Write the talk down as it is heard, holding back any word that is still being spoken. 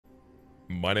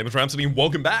My name is Rhapsody and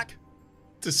welcome back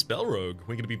to SpellRogue.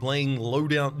 We're going to be playing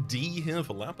loadout D here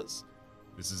for Lapis.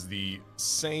 This is the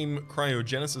same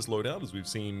cryogenesis loadout as we've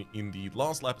seen in the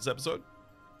last Lapis episode.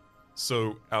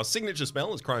 So our signature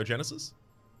spell is cryogenesis.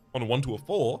 On a 1 to a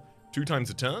 4, 2 times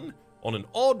a turn. On an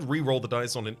odd, re-roll the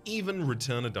dice. On an even,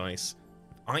 return a dice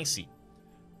with Icy.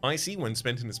 Icy, when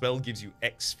spent in a spell, gives you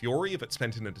X Fury. If it's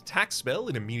spent in an attack spell,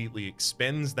 it immediately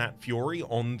expends that Fury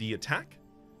on the attack.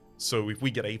 So if we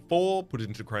get a 4, put it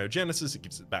into cryogenesis, it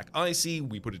gives it back Icy.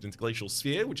 We put it into Glacial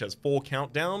Sphere, which has 4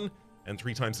 countdown, and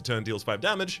 3 times a turn deals 5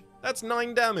 damage. That's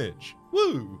 9 damage.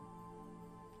 Woo!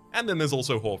 And then there's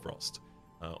also Hoarfrost.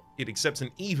 It accepts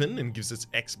an even and gives us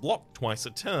X block twice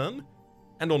a turn.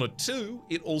 And on a 2,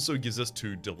 it also gives us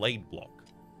 2 delayed block.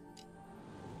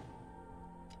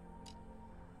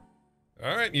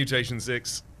 Alright, Mutation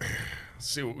 6. Let's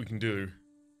see what we can do.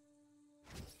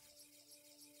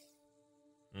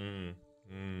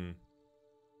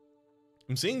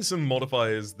 I'm seeing some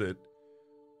modifiers that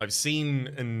I've seen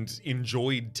and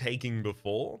enjoyed taking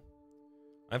before.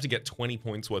 I have to get 20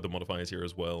 points worth of modifiers here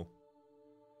as well.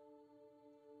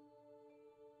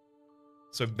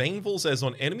 So Baneful says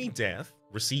on enemy death,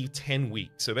 receive 10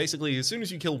 weak. So basically, as soon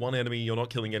as you kill one enemy, you're not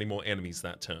killing any more enemies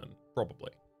that turn.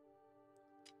 Probably.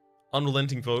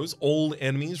 Unrelenting Foes, all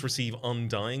enemies receive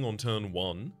Undying on turn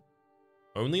 1.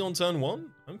 Only on turn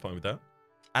 1? I'm fine with that.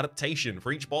 Adaptation.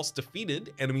 For each boss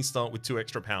defeated, enemies start with 2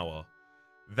 extra power.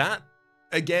 That,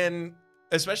 again,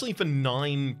 especially for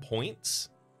 9 points,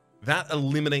 that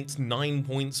eliminates 9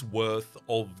 points worth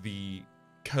of the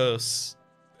curse,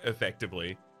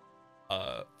 effectively,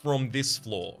 from this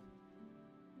floor.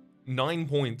 9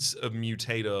 points of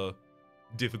mutator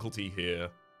difficulty here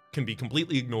can be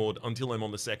completely ignored until I'm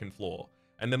on the 2nd floor.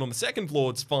 And then on the 2nd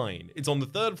floor, it's fine. It's on the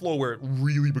 3rd floor where it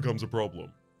really becomes a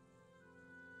problem.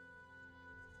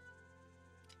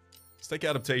 Let's take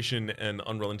Adaptation and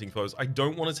Unrelenting Foes. I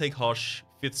don't want to take Hush.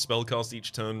 5th spellcast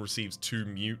each turn receives 2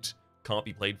 mute. Can't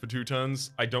be played for 2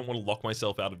 turns. I don't want to lock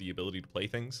myself out of the ability to play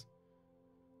things.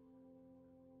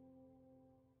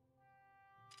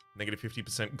 Negative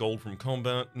 50% gold from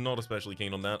combat. Not especially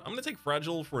keen on that. I'm going to take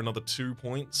Fragile for another 2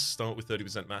 points. Start with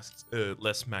 30%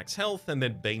 less max health. And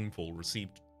then Baneful.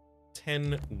 Received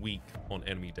 10 weak on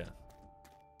enemy death.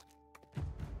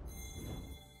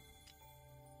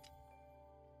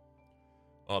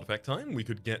 Artifact time. We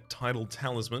could get Tidal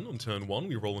Talisman on turn 1.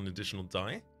 We roll an additional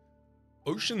die.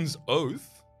 Ocean's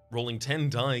Oath. Rolling 10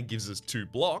 die gives us 2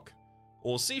 block.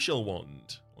 Or Seashell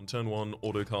Wand. On turn 1,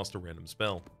 autocast a random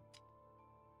spell.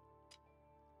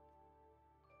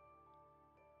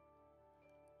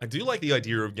 I do like the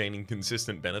idea of gaining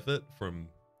consistent benefit from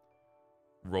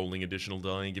rolling additional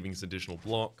die and giving us additional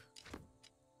block.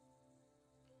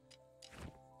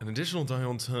 An additional die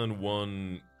on turn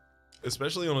 1,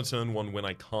 especially on a turn 1 when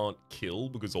I can't kill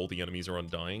because all the enemies are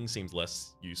undying, seems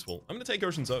less useful. I'm going to take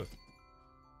Ocean's Oath.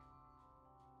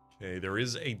 Okay, there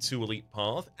is a 2 elite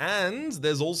path, and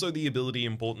there's also the ability,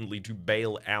 importantly, to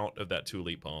bail out of that 2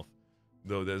 elite path,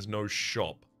 though there's no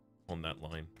shop on that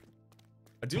line.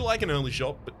 I do like an early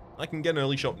shop, but I can get an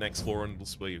early shop next floor and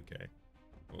we'll be okay.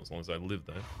 Well, as long as I live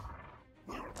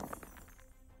there.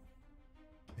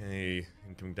 Okay,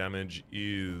 incoming damage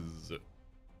is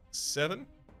 7.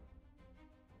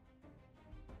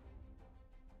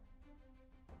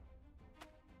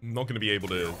 I'm not going to be able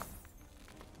to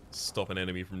stop an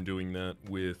enemy from doing that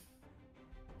with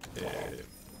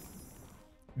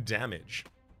damage,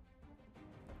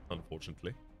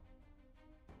 unfortunately.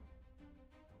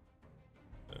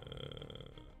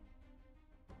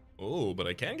 Oh, but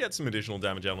I can get some additional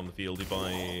damage out on the field if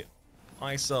I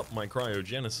ice up my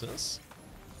cryogenesis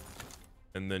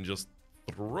and then just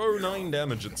throw 9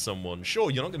 damage at someone.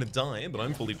 Sure, you're not going to die, but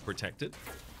I'm fully protected.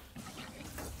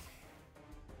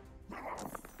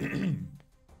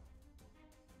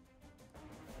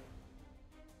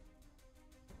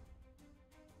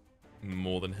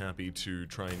 More than happy to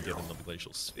try and get another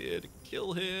Glacial Sphere to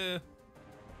kill here.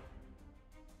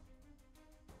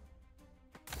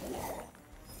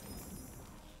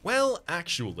 Well,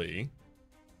 actually,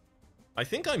 I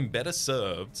think I'm better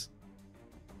served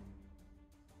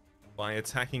by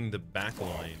attacking the back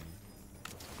line,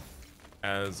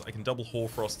 as I can double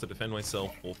Hoarfrost to defend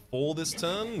myself for 4 this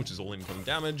turn, which is all incoming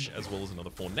damage, as well as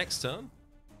another 4 next turn.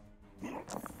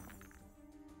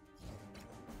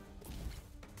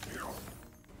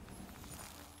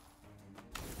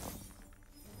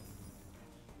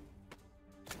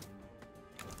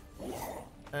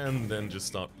 And then just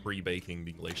start pre-baking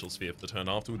the Glacial Sphere for the turn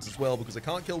afterwards as well, because I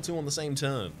can't kill 2 on the same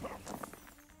turn.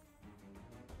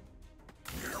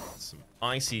 Some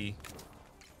Icy.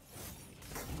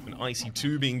 An Icy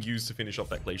 2 being used to finish off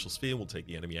that Glacial Sphere will take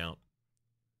the enemy out.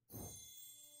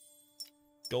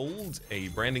 Gold, a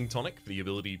branding tonic for the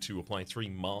ability to apply 3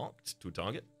 marked to a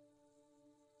target.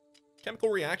 Chemical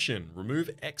reaction, remove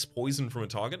X poison from a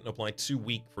target and apply 2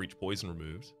 weak for each poison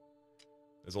removed.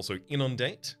 There's also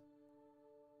Inundate.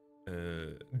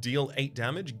 Deal 8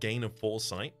 damage, gain a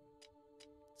Foresight.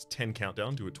 It's 10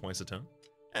 countdown, do it twice a turn.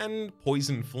 And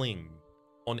Poison Fling.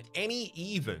 On any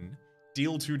even,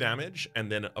 deal 2 damage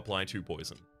and then apply 2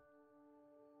 poison.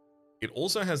 It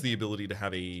also has the ability to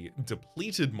have a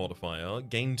depleted modifier,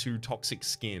 gain 2 toxic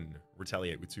skin,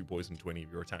 retaliate with 2 poison to any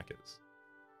of your attackers.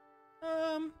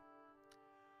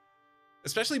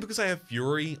 Especially because I have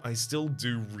Fury, I still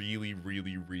do really,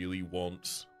 really, really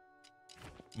want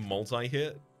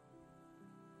multi-hit.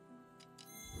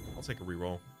 I'll take a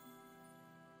reroll.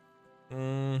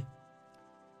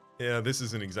 Yeah, this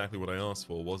isn't exactly what I asked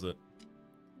for, was it?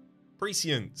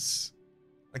 Prescience.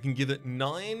 I can give it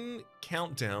 9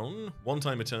 countdown, 1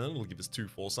 time a turn. It'll give us 2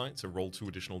 foresight, so roll 2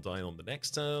 additional die on the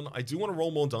next turn. I do want to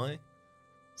roll more die.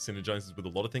 Synergizes with a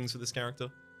lot of things for this character.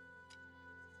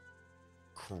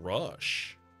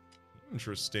 Crush.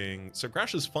 Interesting. So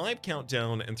Crash is 5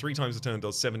 countdown and 3 times a turn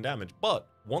does 7 damage, but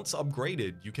once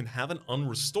upgraded, you can have an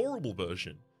unrestorable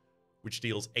version, which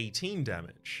deals 18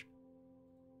 damage.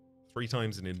 3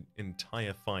 times an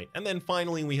entire fight. And then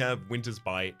finally we have Winter's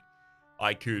Bite.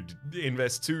 I could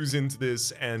invest 2s into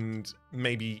this and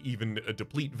maybe even a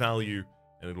deplete value,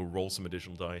 and it'll roll some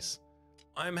additional dice.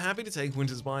 I'm happy to take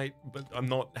Winter's Bite, but I'm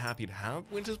not happy to have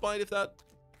Winter's Bite, if that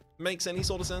makes any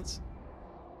sort of sense.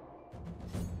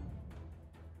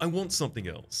 I want something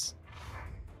else.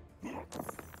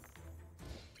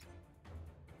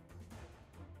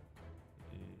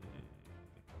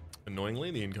 Annoyingly,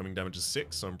 the incoming damage is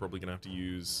 6, so I'm probably going to have to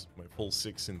use my full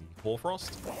 6 in the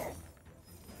Hoarfrost.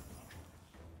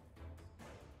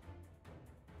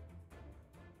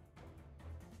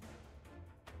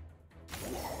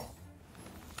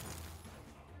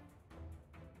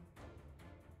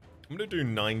 I'm going to do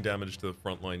 9 damage to the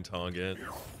frontline target.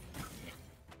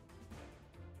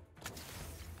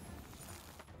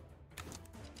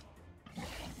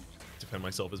 Defend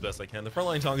myself as best I can. The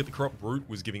frontline target, the Corrupt Brute,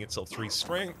 was giving itself 3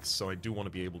 strength, so I do want to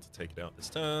be able to take it out this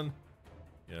turn.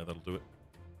 Yeah, that'll do it.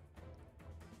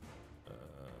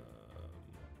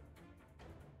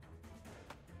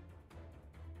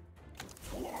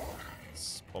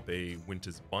 Let's pop a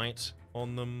Winter's Bite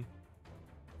on them.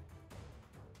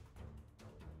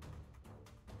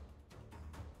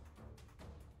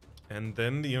 And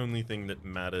then the only thing that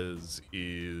matters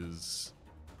is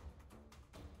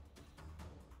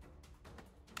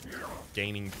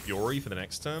gaining Fury for the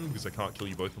next turn, because I can't kill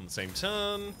you both on the same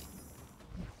turn.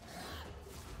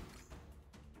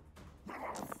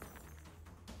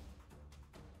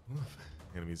 Oof.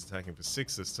 Enemy's attacking for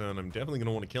 6 this turn. I'm definitely going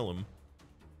to want to kill him.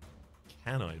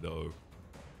 Can I, though?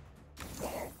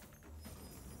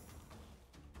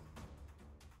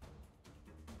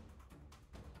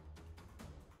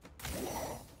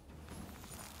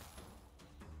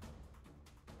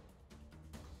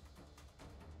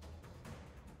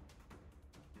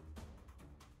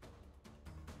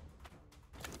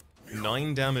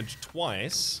 Nine damage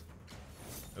twice,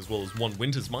 as well as 1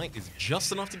 Winter's Might, is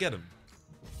just enough to get him.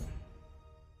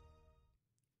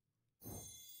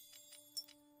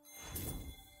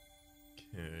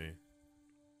 Okay.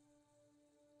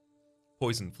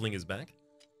 Poison Fling is back.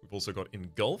 We've also got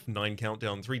Engulf, 9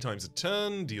 countdown, 3 times a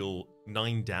turn, deal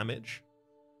 9 damage.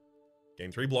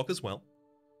 Gain 3 block as well.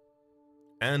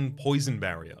 And Poison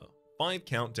Barrier, 5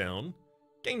 countdown,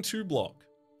 gain 2 block.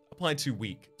 Apply 2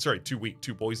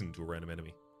 poison to a random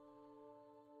enemy.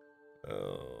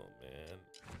 Oh, man.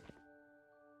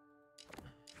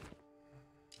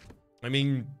 I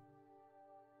mean,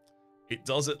 it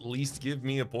does at least give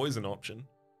me a poison option.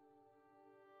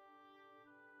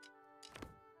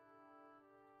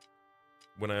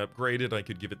 When I upgrade it, I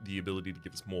could give it the ability to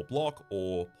give us more block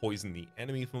or poison the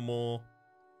enemy for more.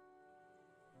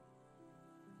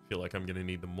 Feel like I'm going to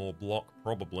need the more block,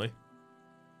 probably.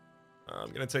 I'm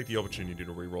going to take the opportunity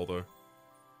to reroll, though.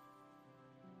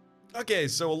 Okay,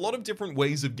 so a lot of different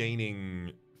ways of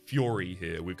gaining Fury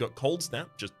here. We've got Cold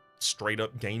Snap, just straight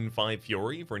up gain 5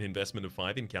 Fury for an investment of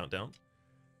 5 in Countdown.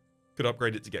 Could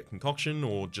upgrade it to get Concoction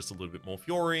or just a little bit more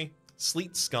Fury.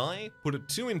 Sleet Sky, put a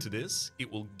 2 into this, it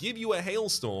will give you a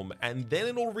Hailstorm, and then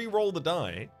it'll reroll the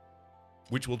die,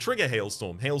 which will trigger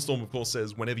Hailstorm. Hailstorm, of course,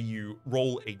 says whenever you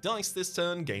roll a dice this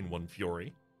turn, gain 1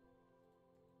 Fury.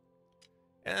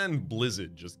 And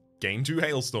Blizzard, just gain 2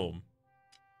 Hailstorm.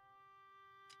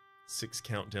 6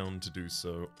 countdown to do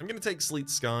so. I'm going to take Sleet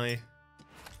Sky.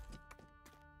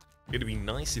 It'd be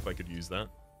nice if I could use that.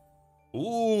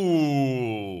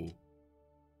 Ooh.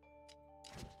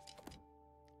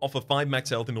 Offer 5 max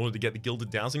health in order to get the Gilded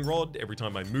Dowsing Rod. Every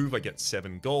time I move, I get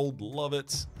 7 gold. Love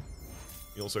it.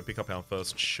 We also pick up our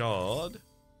first shard.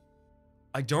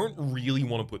 I don't really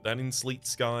want to put that in Sleet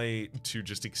Sky to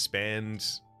just expand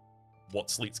what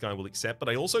Sleet Sky will accept, but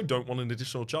I also don't want an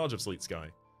additional charge of Sleet Sky.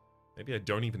 Maybe I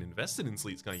don't even invest it in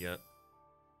Sleet Sky yet.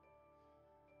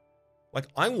 Like,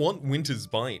 I want Winter's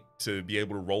Bite to be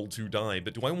able to roll 2 die,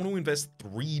 but do I want to invest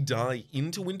 3 die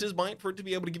into Winter's Bite for it to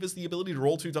be able to give us the ability to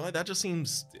roll 2 die? That just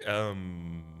seems,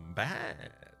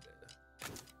 bad.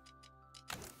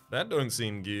 That don't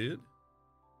seem good.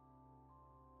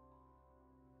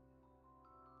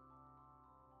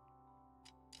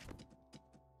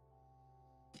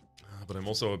 But I'm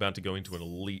also about to go into an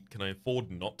elite. Can I afford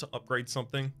not to upgrade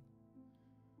something?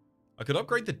 I could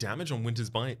upgrade the damage on Winter's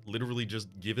Bite. Literally just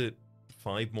give it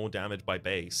 5 more damage by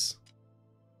base.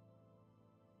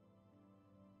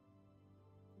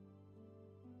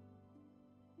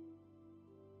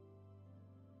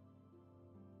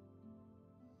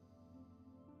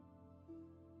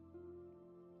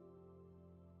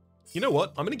 You know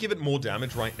what? I'm going to give it more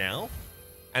damage right now.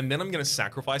 And then I'm going to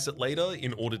sacrifice it later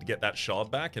in order to get that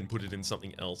shard back and put it in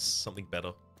something else, something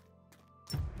better.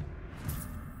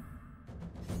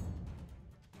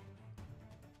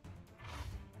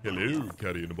 Hello,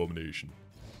 Carrion Abomination.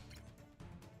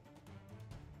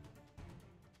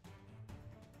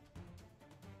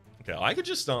 Okay, I could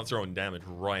just start throwing damage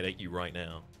right at you right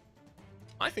now.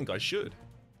 I think I should.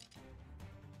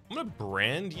 I'm going to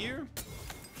brand you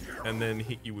and then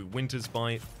hit you with Winter's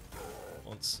Bite.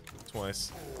 Once,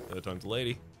 twice, third time's a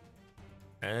lady.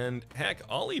 And heck,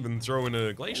 I'll even throw in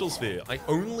a Glacial Sphere. I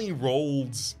only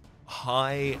rolled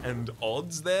high and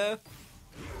odds there.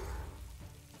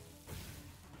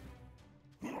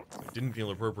 It didn't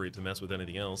feel appropriate to mess with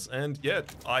anything else. And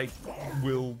yet, I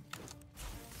will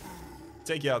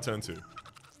take you out turn 2.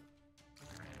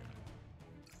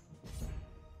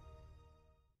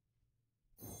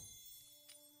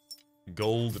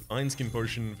 Gold and Iron Skin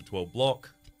Potion for 12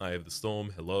 block. Eye of the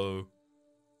Storm, hello.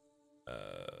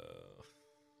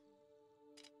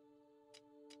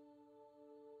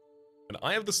 An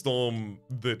Eye of the Storm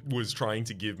that was trying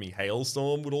to give me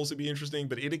Hailstorm would also be interesting,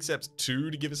 but it accepts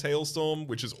 2 to give us Hailstorm,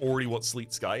 which is already what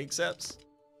Sleet Sky accepts.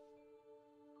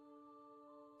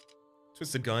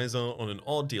 Twisted Geyser on an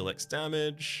odd, deal X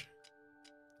damage.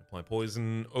 Apply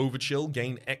Poison. Overchill,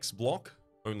 gain X block.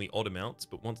 Only odd amounts,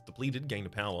 but once depleted, gain a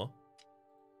power.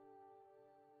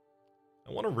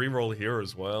 I want to reroll here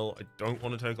as well. I don't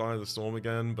want to take Eye of the Storm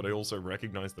again, but I also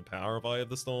recognize the power of Eye of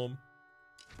the Storm.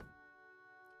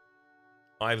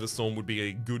 Eye of the Storm would be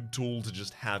a good tool to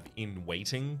just have in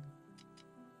waiting.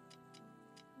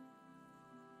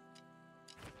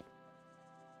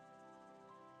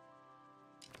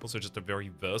 Also just a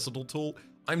very versatile tool.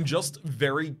 I'm just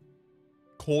very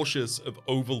cautious of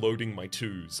overloading my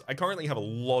 2s. I currently have a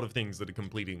lot of things that are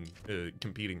competing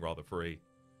for a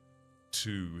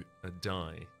 2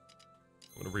 die.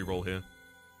 I'm gonna reroll here.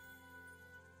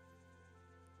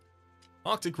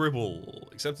 Arctic Ripple.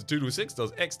 Accepts a 2 to a 6,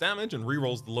 does X damage, and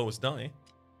rerolls the lowest die.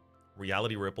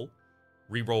 Reality Ripple.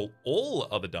 Reroll all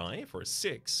other die for a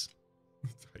 6.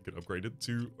 I could upgrade it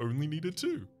to only need a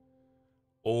 2.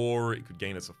 Or it could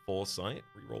gain as a Foresight.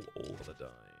 Reroll all other die.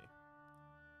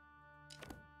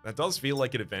 That does feel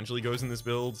like it eventually goes in this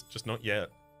build, just not yet.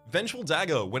 Vengeful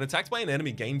Dagger. When attacked by an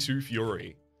enemy, gain 2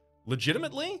 Fury.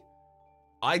 Legitimately,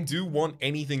 I do want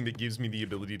anything that gives me the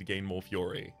ability to gain more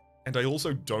Fury. And I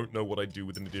also don't know what I'd do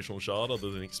with an additional shard other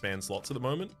than expand slots at the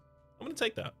moment. I'm going to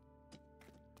take that.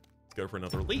 Let's go for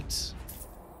another elite.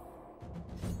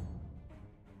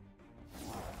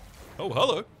 Oh,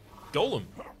 hello. Golem.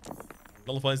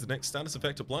 Nullifies the next status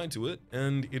effect applied to it,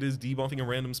 and it is debuffing a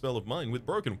random spell of mine with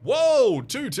Broken. Whoa!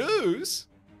 2 2s?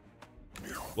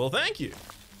 Well, thank you.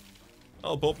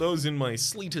 I'll pop those in my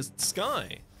Sleetest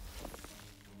Sky.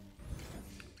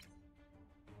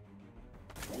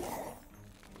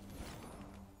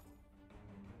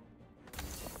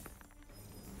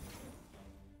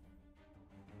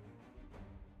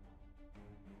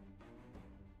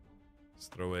 Let's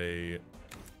throw a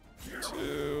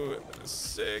 2, and a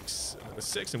 6, and a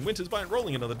 6, and Winter's Bite,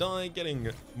 rolling another die, getting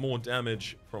more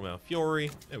damage from our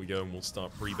Fury. There we go, and we'll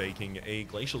start pre-baking a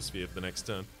Glacial Sphere for the next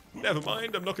turn. Never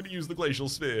mind, I'm not going to use the Glacial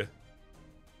Sphere.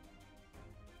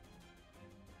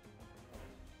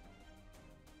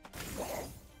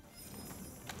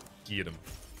 Get him.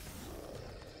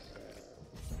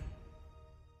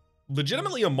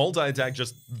 Legitimately, a multi-attack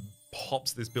just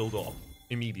pops this build off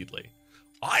immediately.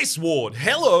 Ice Ward,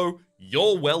 hello!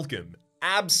 You're welcome.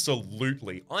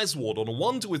 Absolutely. Ice Ward on a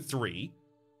 1 to a 3,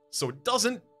 so it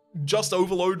doesn't just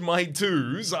overload my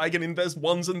 2s. I can invest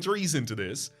 1s and 3s into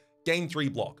this. Gain 3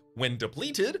 block. When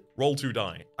depleted, roll 2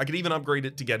 die. I could even upgrade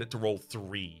it to get it to roll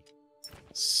 3.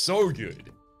 So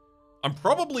good. I'm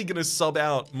probably going to sub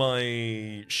out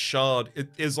my shard.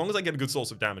 As long as I get a good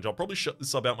source of damage, I'll probably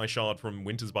sub out my shard from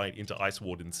Winter's Bite into Ice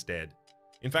Ward instead.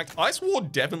 In fact, Ice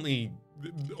Ward definitely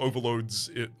overloads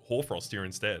Hoarfrost here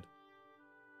instead.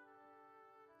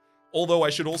 Although I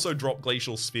should also drop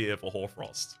Glacial Sphere for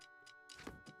Hoarfrost.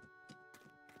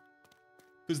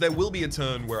 Because there will be a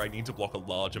turn where I need to block a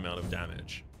large amount of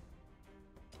damage.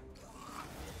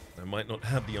 I might not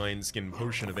have the Iron Skin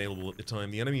potion available at the time.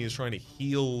 The enemy is trying to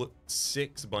heal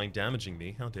 6 by damaging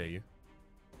me. How dare you?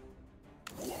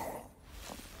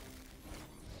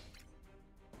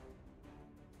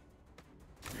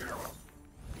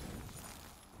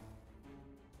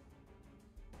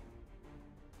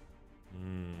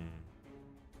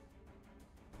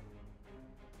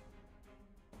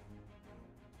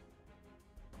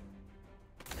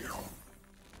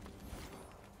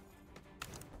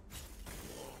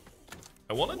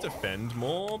 I want to defend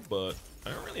more, but I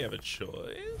don't really have a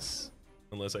choice.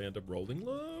 Unless I end up rolling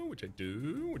low, which I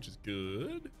do, which is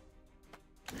good.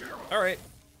 Alright,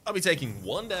 I'll be taking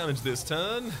 1 damage this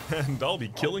turn, and I'll be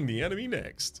killing the enemy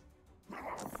next.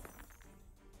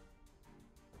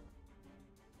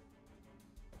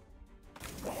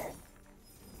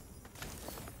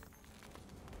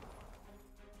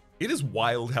 It is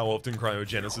wild how often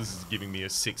Cryogenesis is giving me a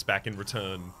 6 back in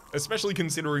return, especially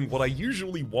considering what I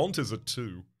usually want is a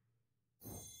 2.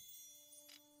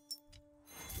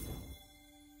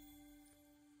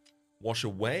 Wash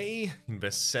Away,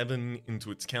 invest 7 into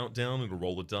its countdown, it'll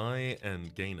roll a die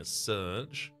and gain a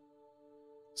Surge.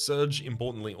 Surge,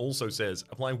 importantly, also says,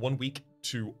 apply 1 week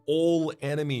to all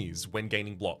enemies when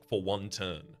gaining block for 1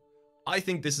 turn. I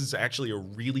think this is actually a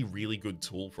really, really good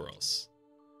tool for us.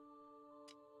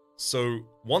 So,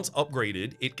 once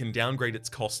upgraded, it can downgrade its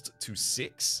cost to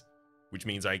 6, which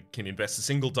means I can invest a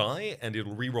single die and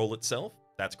it'll re-roll itself.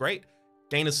 That's great.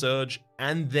 Gain a Surge,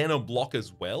 and then a block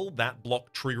as well, that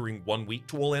block triggering 1 week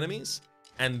to all enemies.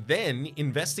 And then,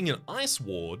 investing in Ice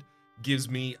Ward gives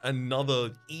me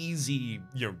another easy,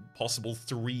 possible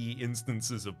 3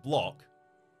 instances of block,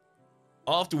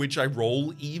 after which I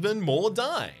roll even more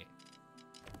die.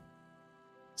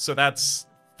 So that's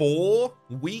 4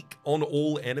 weak on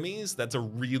all enemies. That's a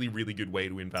really, really good way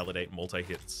to invalidate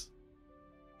multi-hits.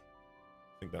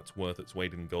 I think that's worth its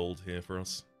weight in gold here for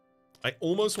us. I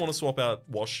almost want to swap out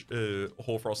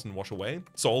Hoarfrost and Wash Away,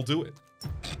 so I'll do it.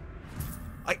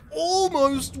 I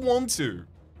almost want to.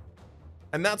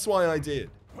 And that's why I did.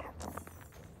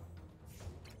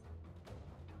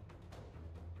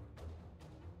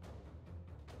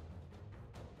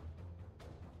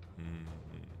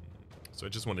 So I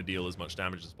just want to deal as much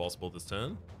damage as possible this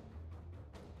turn.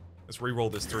 Let's re-roll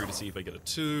this through to see if I get a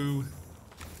 2.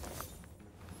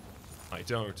 I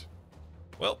don't.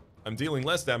 Well, I'm dealing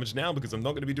less damage now because I'm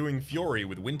not going to be doing Fury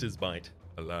with Winter's Bite,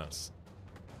 alas.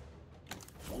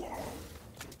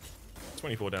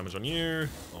 24 damage on you.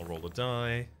 I'll roll a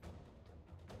die.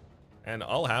 And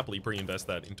I'll happily pre-invest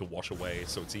that into Wash Away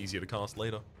so it's easier to cast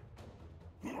later.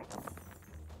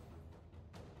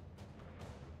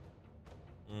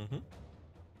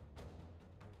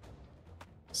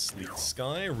 Sleet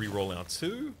Sky, re-roll our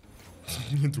 2.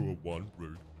 Into a 1,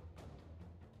 rude.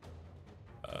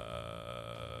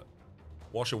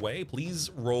 Wash Away, please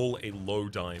roll a low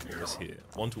die for us here.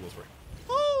 1, 2, or 3.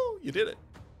 Oh, you did it.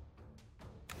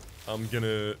 I'm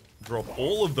gonna drop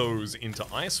all of those into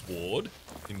Ice Ward,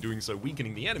 in doing so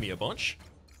weakening the enemy a bunch.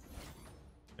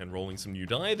 And rolling some new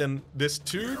die. Then this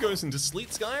 2 goes into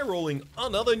Sleet Sky, rolling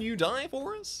another new die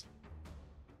for us.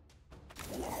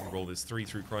 Roll this 3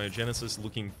 through Cryogenesis,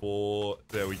 looking for,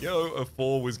 there we go, a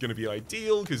 4 was going to be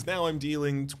ideal, because now I'm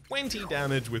dealing 20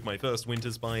 damage with my first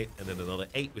Winter's Bite, and then another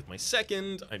 8 with my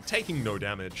second. I'm taking no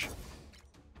damage.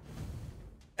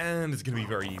 And it's going to be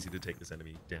very easy to take this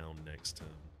enemy down next turn.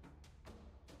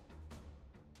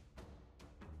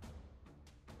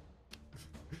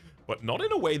 But not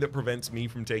in a way that prevents me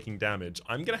from taking damage.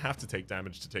 I'm going to have to take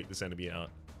damage to take this enemy out.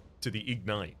 To the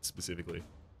Ignite, specifically.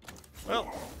 Well,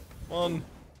 1,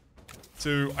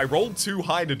 2. I rolled too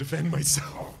high to defend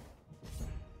myself.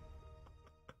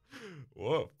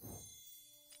 Whoa.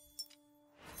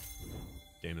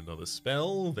 Gain another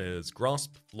spell. There's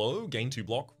Grasp Flow. Gain 2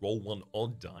 block. Roll 1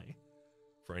 odd die.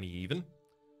 For any even.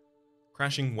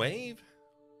 Crashing Wave.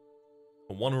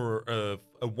 A 1 or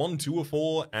a 1 to a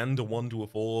 4 and a 1 to a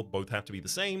 4 both have to be the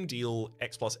same. Deal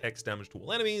X plus X damage to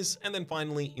all enemies. And then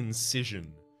finally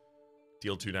Incision.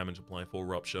 Deal 2 damage, apply 4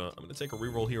 rupture. I'm going to take a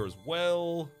reroll here as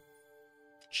well.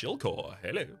 Chillcore,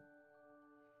 hello.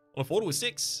 On a 4 to a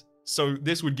 6. So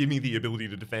this would give me the ability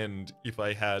to defend if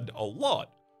I had a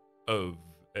lot of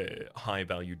high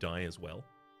value die as well.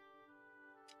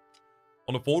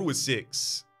 On a 4 to a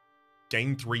 6,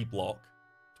 gain 3 block,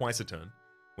 twice a turn.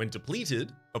 When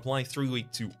depleted, apply 3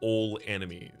 weak to all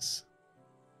enemies.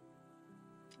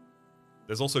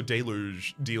 There's also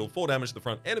Deluge, deal 4 damage to the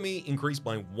front enemy, increased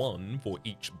by 1 for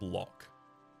each block.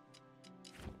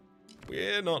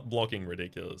 We're not blocking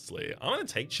ridiculously. I'm going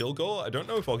to take Chillcore. I don't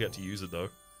know if I'll get to use it though.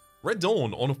 Red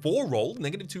Dawn, on a 4 roll,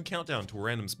 -2 countdown to a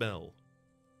random spell.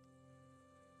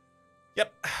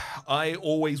 Yep, I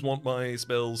always want my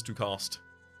spells to cast.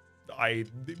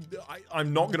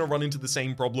 I'm not going to run into the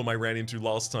same problem I ran into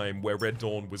last time where Red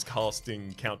Dawn was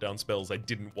casting countdown spells I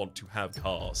didn't want to have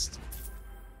cast.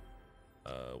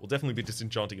 We'll definitely be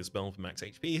disenchanting a spell for max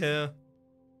HP here.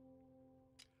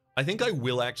 I think I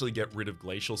will actually get rid of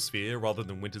Glacial Sphere rather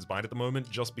than Winter's Bite at the moment,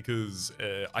 just because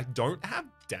I don't have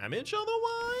damage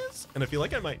otherwise, and I feel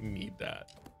like I might need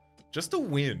that. Just to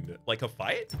win, like a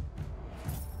fight?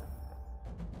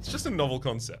 It's just a novel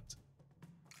concept.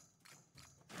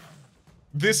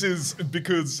 This is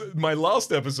because my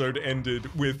last episode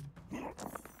ended with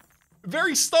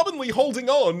very stubbornly holding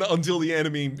on until the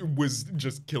enemy was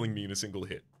just killing me in a single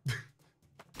hit.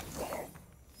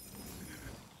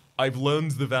 I've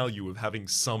learned the value of having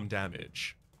some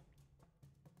damage.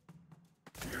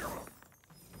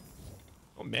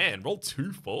 Oh man, roll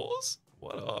 2 4s?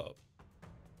 What up?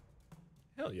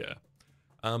 Hell yeah.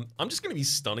 I'm just gonna be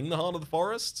stunning the Heart of the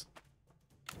Forest.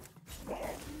 There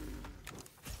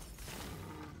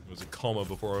was a comma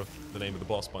before the name of the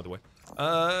boss, by the way.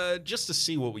 Just to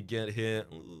see what we get here.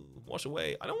 Wash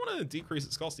away. I don't want to decrease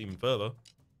its cost even further.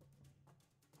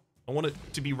 I want it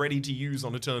to be ready to use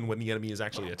on a turn when the enemy is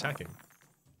actually attacking.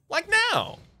 Like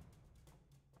now!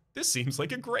 This seems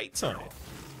like a great time.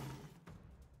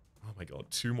 Oh my god,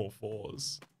 2 more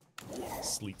 4s.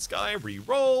 Sleet Sky,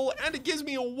 re-roll, and it gives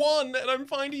me a 1, and I'm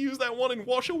fine to use that 1 and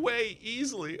wash away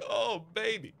easily. Oh,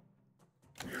 baby.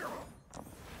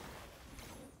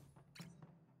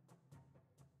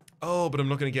 Oh, but I'm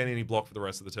not going to get any block for the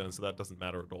rest of the turn, so that doesn't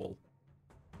matter at all.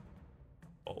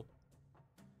 Oh.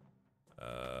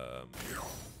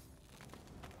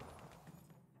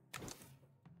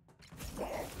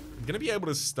 I'm going to be able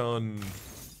to stun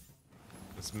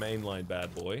this mainline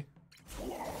bad boy.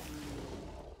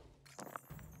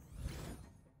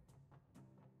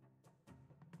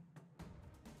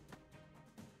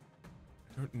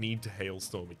 I don't need to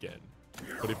Hailstorm again.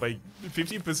 But if I,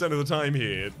 50% of the time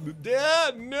here,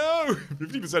 yeah, no!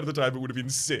 50% of the time it would have been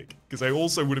sick, because I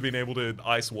also would have been able to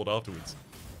Ice Ward afterwards.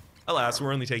 Alas,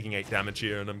 we're only taking 8 damage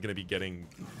here, and I'm going to be getting,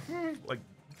 like,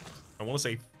 I want to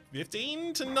say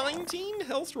 15 to 19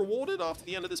 health rewarded after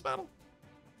the end of this battle.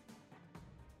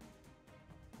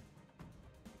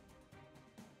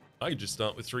 I could just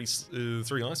start with three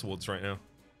Ice Wards right now.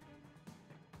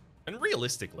 And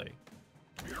realistically,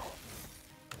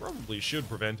 probably should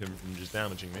prevent him from just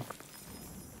damaging me.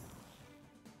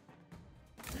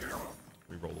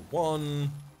 Reroll a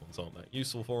 1. Ones aren't that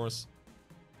useful for us.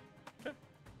 Okay.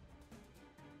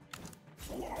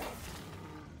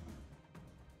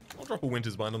 I'll drop a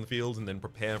Winter's Bind on the field and then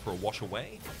prepare for a wash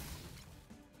away.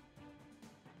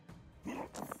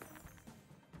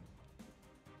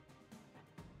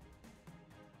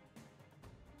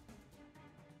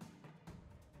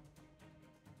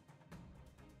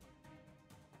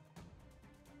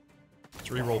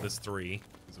 Reroll this 3,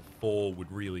 because a 4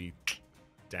 would really...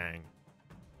 Dang.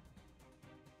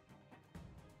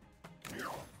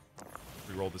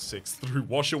 Reroll the 6 through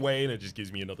wash away, and it just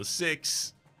gives me another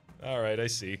 6. Alright, I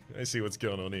see. I see what's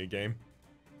going on here, game.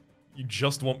 You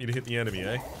just want me to hit the enemy,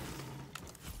 eh?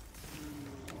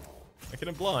 I can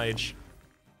oblige.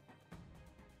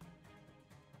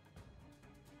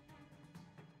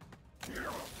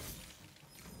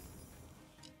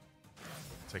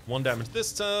 Take 1 damage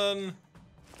this turn.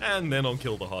 And then I'll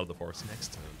kill the Heart of the Forest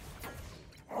next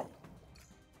turn.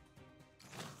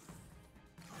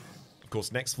 Of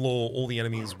course, next floor, all the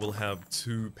enemies will have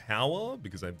 2 power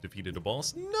because I've defeated a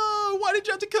boss. No! Why did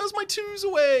you have to curse my 2s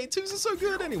away? 2s are so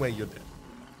good anyway, you're dead.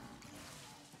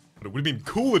 But it would have been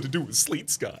cooler to do with Sleet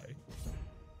Sky.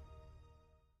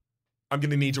 I'm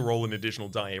going to need to roll an additional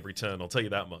die every turn, I'll tell you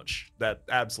that much. That,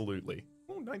 absolutely.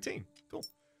 Oh, 19. Cool.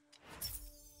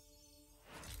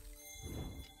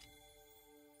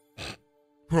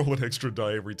 Roll an extra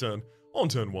die every turn. On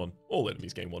turn 1, all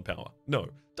enemies gain 1 power. No.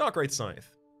 Dark Wraith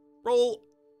Scythe. Roll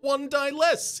 1 die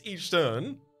less each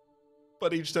turn.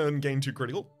 But each turn gain 2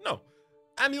 critical. No.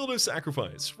 Amulet of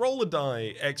Sacrifice. Roll a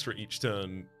die extra each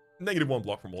turn. -1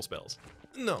 block from more spells.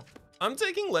 No. I'm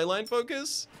taking Leyline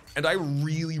Focus, and I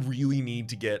really, really need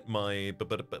to get my...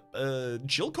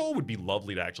 Chill Core would be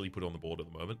lovely to actually put on the board at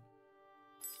the moment.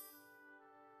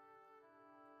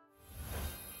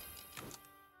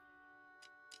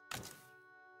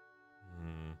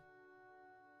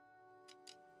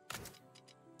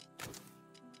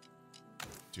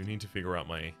 Do need to figure out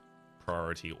my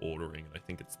priority ordering. I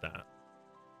think it's that.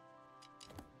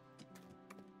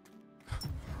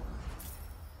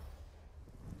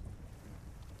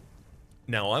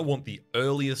 Now, I want the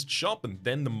earliest shop and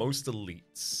then the most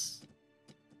elites.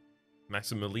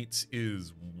 Maximum elites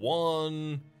is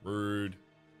 1. Rude.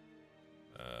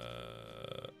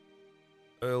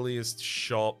 Earliest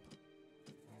shop.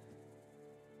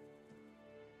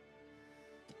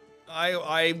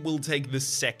 I will take the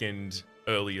second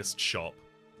earliest shop.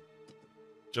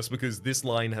 Just because this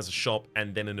line has a shop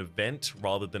and then an event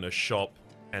rather than a shop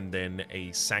and then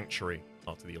a sanctuary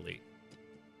after the elite.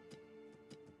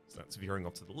 So that's veering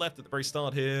off to the left at the very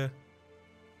start here.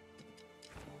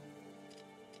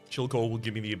 Chill Core will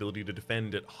give me the ability to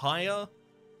defend at higher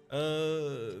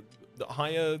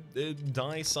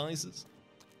die sizes.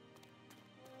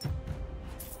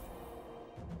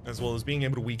 As well as being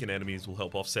able to weaken enemies will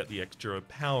help offset the extra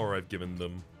power I've given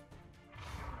them.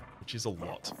 Which is a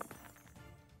lot.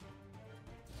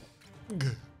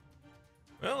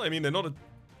 Well, I mean, they're not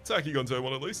attacking on turn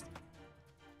 1 at least.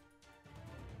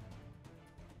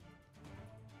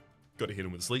 Got to hit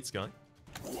him with a Sleet Sky.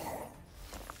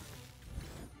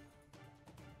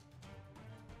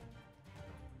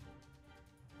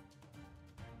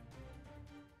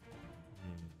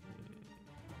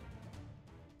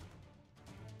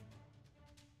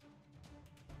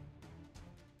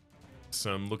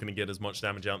 So I'm looking to get as much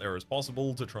damage out there as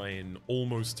possible to try and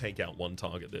almost take out one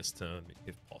target this turn,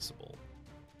 if possible.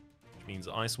 Which means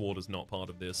Ice Ward is not part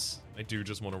of this. I do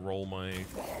just want to roll my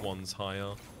ones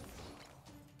higher.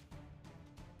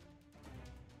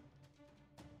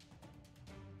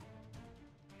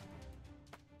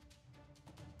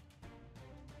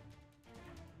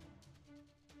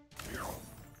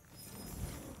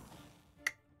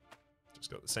 Just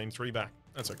got the same 3 back.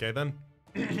 That's okay then.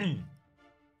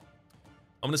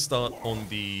 I'm going to start on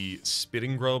the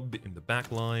Spitting Grub in the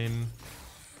back line.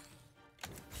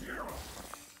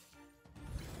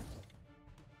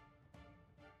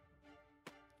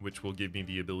 Which will give me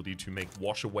the ability to make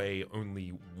Wash Away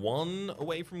only 1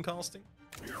 away from casting.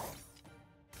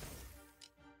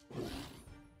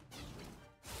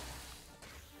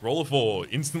 Roll a 4,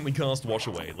 instantly cast Wash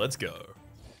Away. Let's go.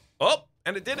 Oh,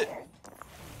 and it did it.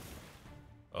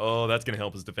 Oh, that's going to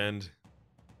help us defend.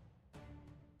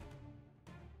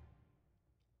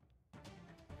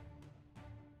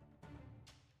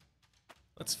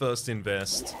 Let's first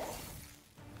invest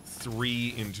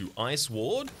 3 into Ice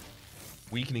Ward,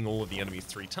 weakening all of the enemies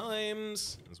 3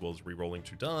 times, as well as re-rolling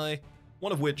 2 die,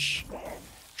 one of which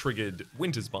triggered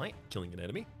Winter's Bite, killing an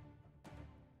enemy.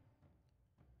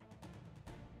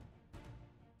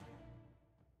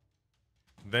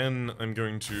 Then I'm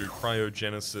going to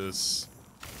Cryogenesis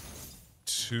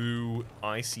 2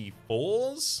 Icy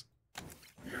 4s,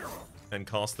 and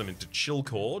cast them into Chill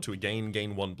Core to again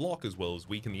gain 1 block, as well as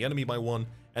weaken the enemy by 1.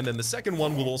 And then the second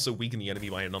one will also weaken the enemy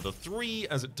by another 3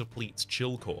 as it depletes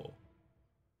Chill Core.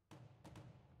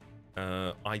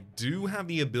 I do have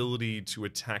the ability to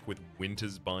attack with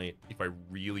Winter's Bite if I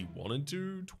really wanted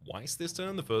to, twice this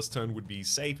turn. The first turn would be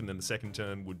safe, and then the second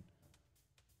turn would...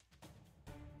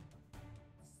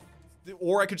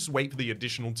 Or I could just wait for the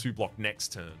additional 2 block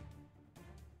next turn.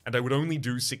 And I would only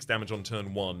do 6 damage on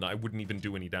turn 1. I wouldn't even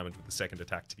do any damage with the second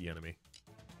attack to the enemy.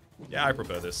 Yeah, I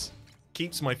prefer this.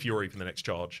 Keeps my fury for the next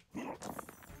charge.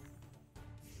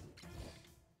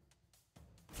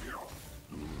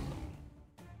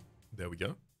 There we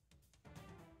go.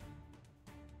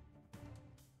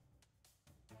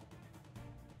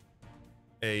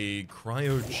 A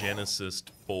Cryogenesis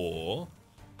 4.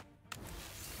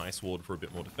 Ice Ward for a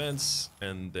bit more defense.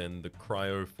 And then the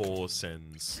Cryo 4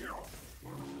 sends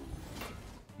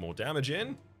more damage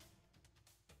in.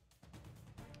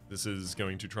 This is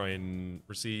going to try and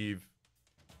receive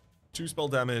 2 spell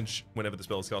damage whenever the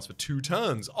spell is cast for 2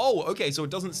 turns. Oh, okay, so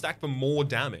it doesn't stack for more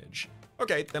damage.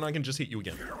 Okay, then I can just hit you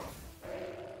again.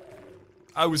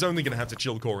 I was only going to have to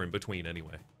Chill Core in between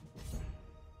anyway.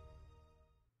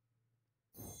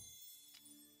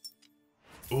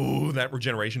 Ooh, that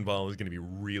Regeneration Vial is going to be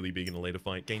really big in a later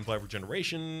fight. Gain 5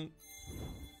 Regeneration.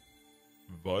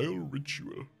 Vile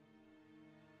Ritual.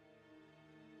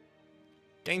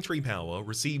 Gain 3 power,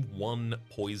 receive 1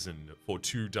 poison for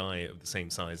 2 die of the same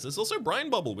size. There's also Brine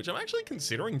Bubble, which I'm actually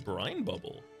considering Brine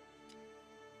Bubble.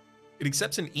 It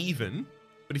accepts an even,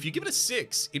 but if you give it a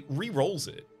 6, it re-rolls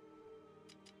it.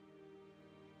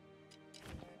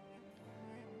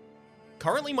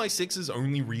 Currently, my 6s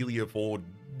only really afford,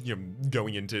 you know,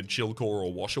 going into Chill Core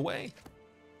or Wash Away.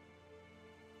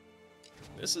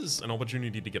 This is an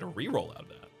opportunity to get a reroll out of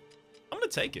that. I'm gonna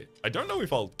take it. I don't know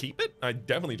if I'll keep it. I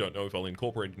definitely don't know if I'll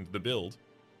incorporate it into the build.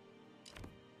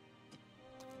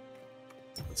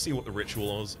 Let's see what the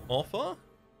rituals offer.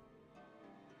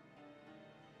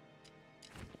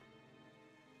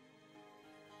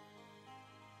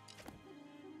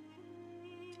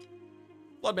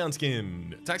 Bloodbound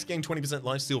Skin. Attacks gain 20%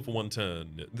 lifesteal for 1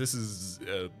 turn. This is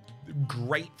a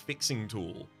great fixing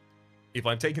tool. If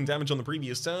I've taken damage on the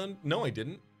previous turn, no I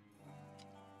didn't.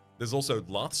 There's also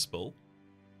Lathspell.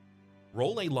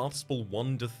 Roll a Lathspell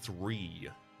 1 to 3.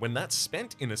 When that's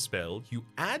spent in a spell, you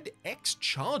add X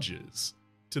charges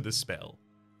to the spell.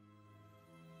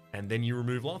 And then you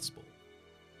remove Lathspell.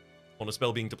 On a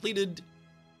spell being depleted,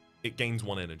 it gains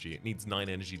 1 energy. It needs 9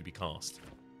 energy to be cast.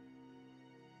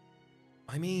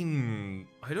 I mean,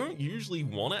 I don't usually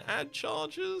want to add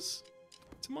charges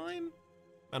to mine.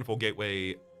 Manifold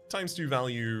Gateway, ×2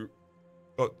 value.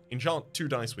 Oh, enchant 2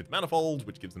 dice with Manifold,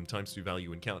 which gives them ×2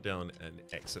 value in Countdown and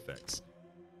X effects.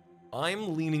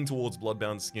 I'm leaning towards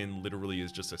Bloodbound Skin literally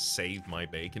as just a save my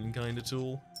bacon kind of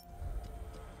tool.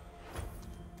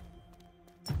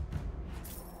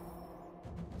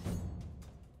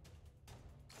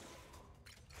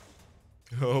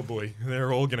 Oh boy,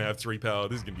 they're all gonna have 3 power.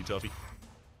 This is gonna be toughy.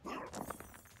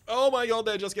 Oh my god,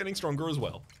 they're just getting stronger as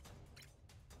well.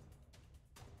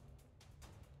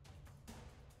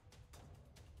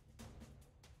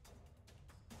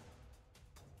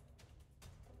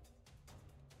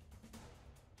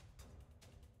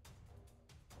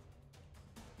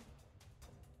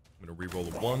 I'm gonna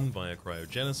reroll a 1 via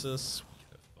Cryogenesis. We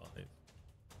get a 5.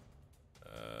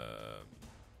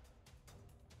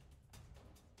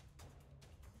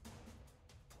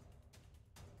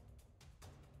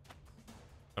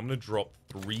 I'm gonna drop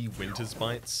 3 Winter's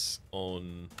Bites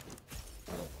on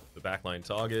the backline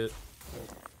target.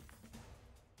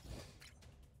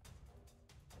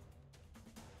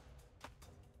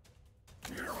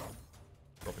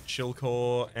 Drop a Chill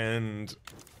Core, and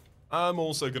I'm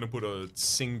also gonna put a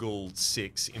single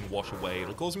 6 in Wash Away.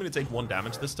 It'll cause me to take 1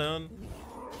 damage this turn.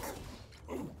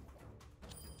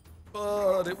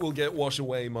 But it will get Wash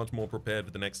Away much more prepared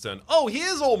for the next turn. Oh,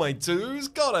 here's all my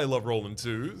 2s! God, I love rolling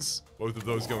 2s. Both of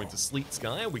those go into Sleet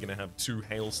Sky. We're gonna have 2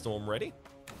 Hailstorm ready.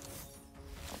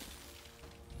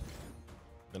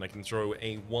 Then I can throw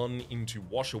a 1 into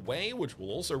Wash Away, which will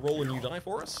also roll a new die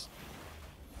for us.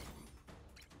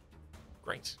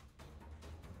 Great.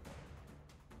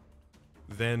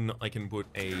 Then I can put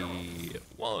a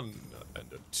 1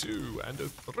 and a 2 and a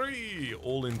 3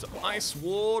 all into Ice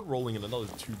Ward, rolling in another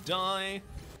 2 die.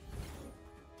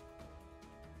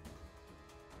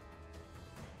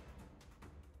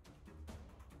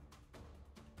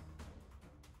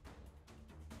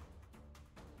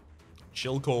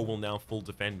 Chill Core will now full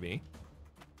defend me.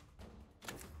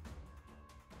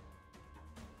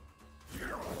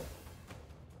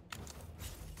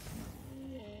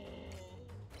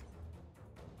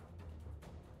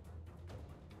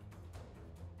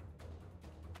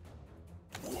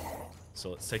 So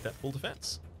let's take that full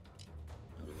defense.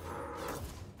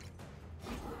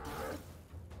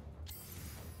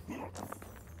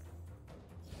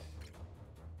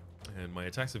 And my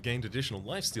attacks have gained additional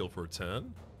lifesteal for a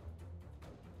turn.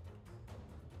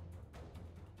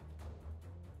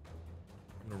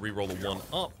 I'm gonna re-roll a 1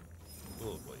 up.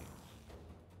 Oh boy.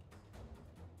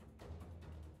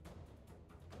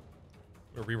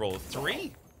 I'm gonna re-roll a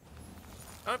 3.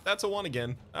 Oh, that's a 1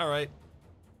 again. Alright.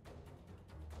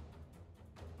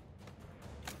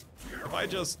 If I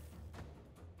just...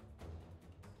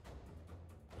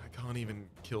 I can't even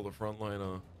kill the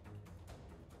frontliner.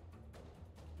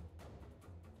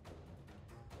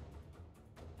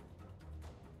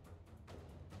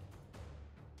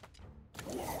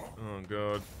 Oh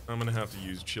god. I'm gonna have to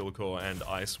use Chill Core and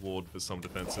Ice Ward for some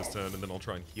defense this turn, and then I'll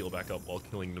try and heal back up while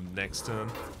killing them next turn.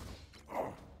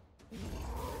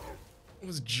 It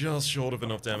was just short of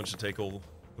enough damage to take all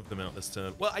of them out this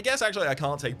turn. Well, I guess actually I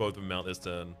can't take both of them out this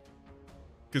turn.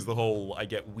 Because the whole, I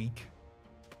get weak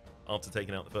after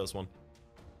taking out the first one.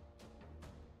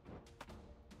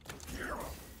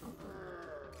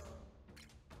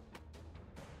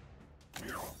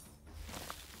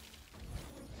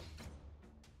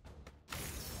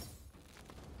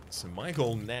 So my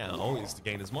goal now is to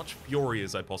gain as much fury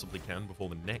as I possibly can before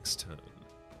the next turn.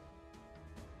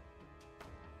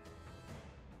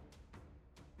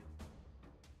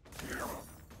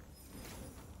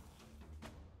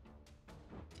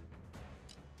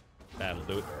 That'll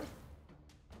do it.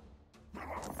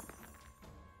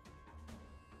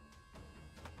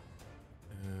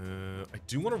 I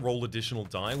do want to roll additional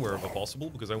die wherever possible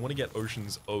because I want to get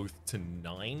Ocean's Oath to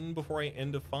 9 before I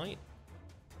end a fight.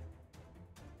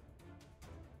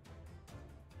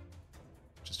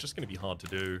 Which is just going to be hard to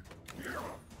do.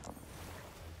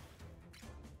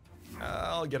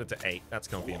 I'll get it to 8. That's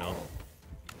comfy enough.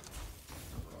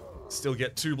 Still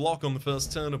get 2 block on the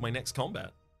first turn of my next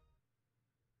combat.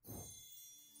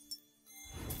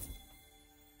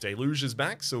 Deluge is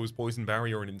back, so is Poison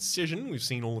Barrier and Incision. We've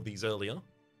seen all of these earlier.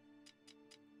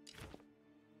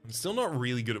 I'm still not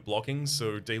really good at blocking,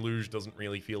 so Deluge doesn't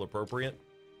really feel appropriate.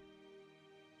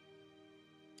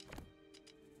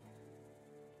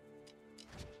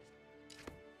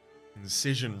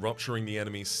 Incision, rupturing the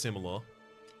enemy, similar.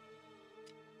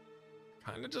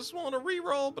 Kinda just want to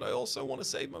reroll, but I also want to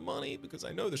save my money because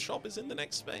I know the shop is in the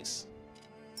next space.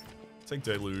 Take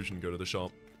Deluge and go to the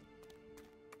shop.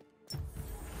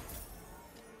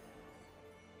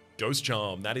 Ghost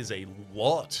Charm, that is a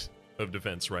lot of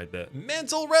defense right there.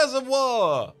 Mental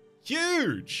Reservoir!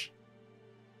 Huge!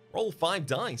 Roll 5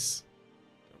 dice.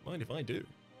 Don't mind if I do.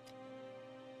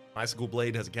 Icicle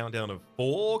Blade has a countdown of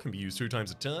 4, can be used 2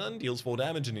 times a turn, deals 4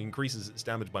 damage and increases its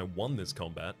damage by 1 this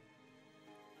combat.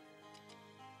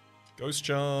 Ghost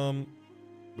Charm.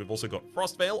 We've also got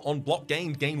Frost Veil. On block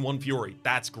gained, gain 1 Fury.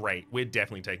 That's great. We're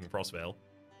definitely taking Frost Veil.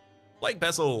 Plague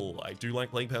Pestle. I do like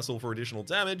Plague Pestle for additional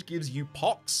damage. Gives you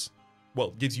Pox.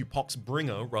 Well, gives you Pox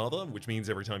Bringer, rather, which means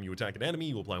every time you attack an enemy,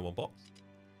 you apply 1 Pox.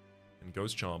 And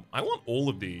Ghost Charm. I want all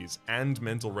of these and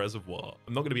Mental Reservoir.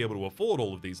 I'm not going to be able to afford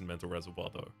all of these in Mental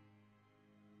Reservoir, though.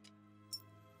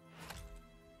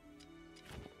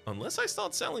 Unless I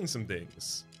start selling some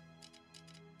things.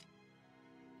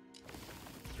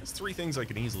 There's 3 things I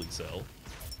can easily sell.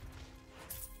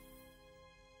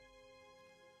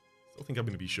 Still think I'm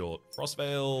going to be short. Frost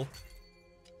Veil.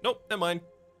 Nope, never mind.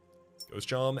 Ghost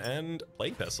Charm and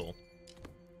Plague Pestle.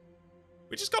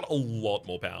 We just got a lot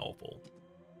more powerful.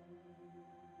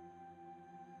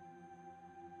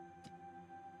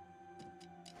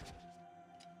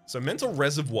 So Mental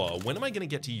Reservoir, when am I going to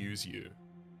get to use you?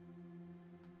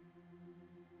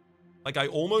 Like, I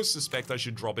almost suspect I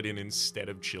should drop it in instead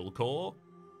of Chill Core.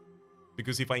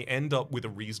 Because if I end up with a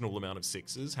reasonable amount of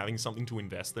 6s, having something to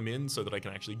invest them in so that I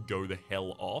can actually go the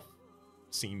hell off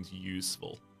seems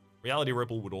useful. Reality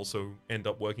Ripple would also end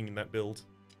up working in that build.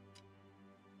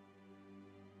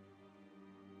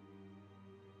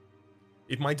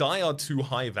 If my die are too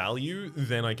high value,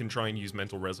 then I can try and use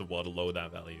Mental Reservoir to lower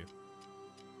that value.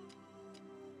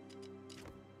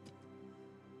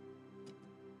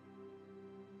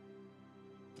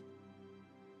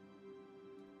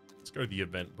 Let's go to the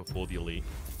event before the elite.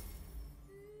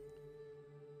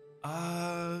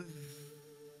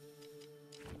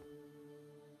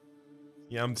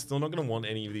 Yeah, I'm still not going to want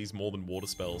any of these more than water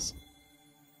spells.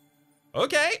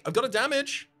 Okay, I've got a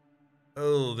damage.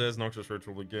 Oh, there's Noxious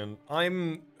Ritual again.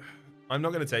 I'm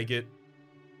not going to take it.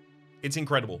 It's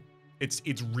incredible. It's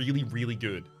really, really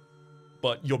good.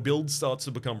 But your build starts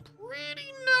to become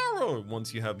pretty narrow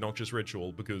once you have Noxious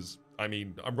Ritual because, I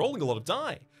mean, I'm rolling a lot of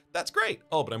die. That's great.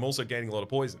 Oh, but I'm also gaining a lot of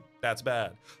poison. That's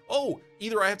bad. Oh,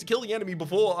 either I have to kill the enemy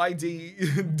before I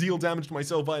deal damage to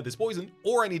myself via this poison,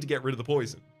 or I need to get rid of the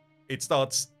poison. It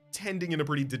starts tending in a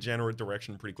pretty degenerate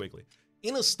direction pretty quickly.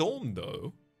 In a Storm,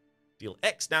 though, deal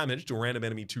X damage to a random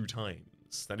enemy 2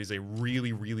 times. That is a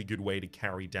really, really good way to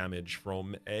carry damage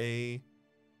from a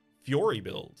Fury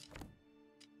build.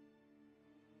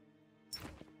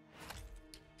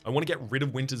 I want to get rid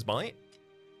of Winter's Bite.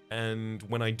 And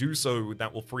when I do so,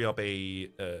 that will free up a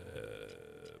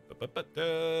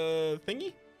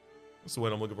thingy? What's the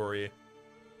word I'm looking for here?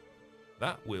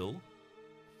 That will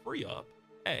free up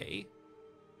a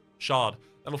shard.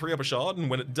 That'll free up a shard, and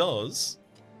when it does,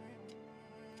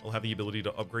 I'll have the ability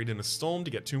to upgrade in a Storm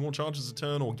to get 2 more charges a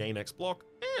turn or gain X block.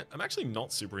 I'm actually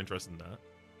not super interested in that.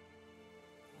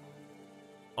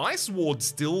 Ice Ward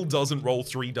still doesn't roll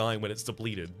 3 die when it's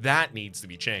depleted. That needs to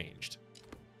be changed.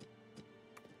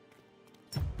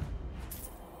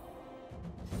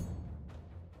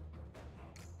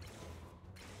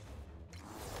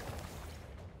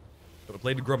 Got a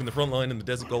Bladed Grub in the front line and the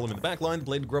Desert Golem in the back line. The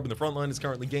Bladed Grub in the front line is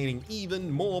currently gaining even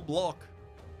more block.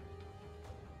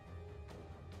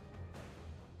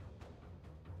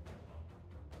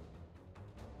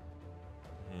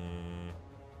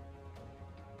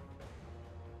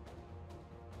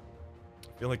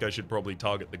 feel like I should probably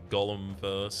target the golem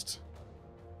first.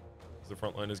 The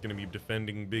frontliner is going to be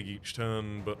defending big each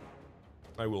turn, but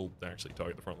I will actually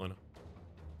target the frontliner.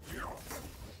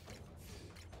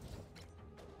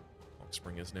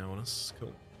 Spring is now on us.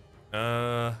 Cool.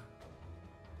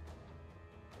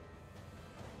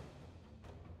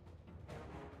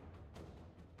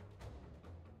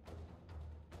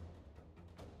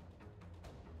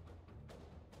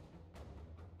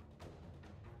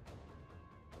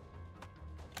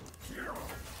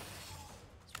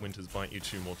 Winters bite you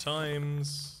 2 more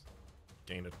times.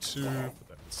 Gain a 2. Put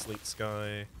that in Sleet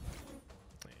Sky.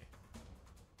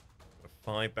 A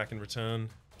 5 back in return,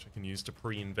 which I can use to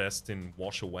pre-invest in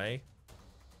Wash Away.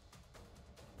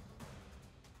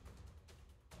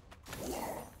 Roll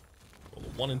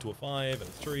a 1 into a 5 and a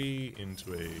 3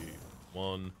 into a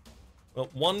 1. Well,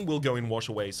 1 will go in Wash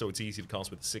Away, so it's easy to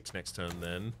cast with a 6 next turn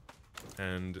then.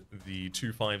 And the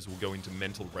 2 5s will go into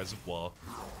Mental Reservoir.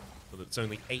 So that it's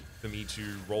only 8 for me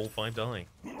to roll 5 die.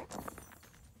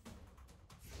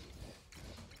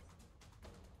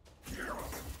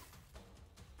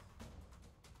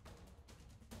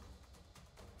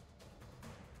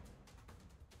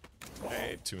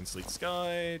 Okay, 2 in Sleet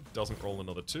Sky. Doesn't roll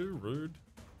another 2. Rude.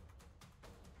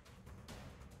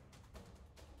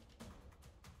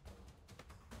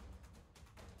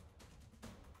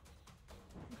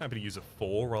 I'm happy to use a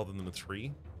 4 rather than a 3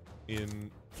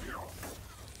 in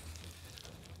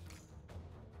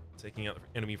taking out the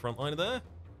enemy frontliner there.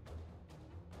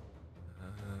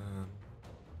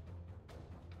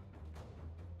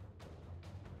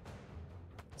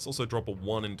 Let's also drop a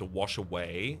 1 into Wash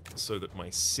Away so that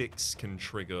my 6 can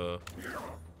trigger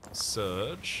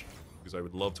Surge, because I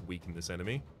would love to weaken this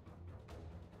enemy.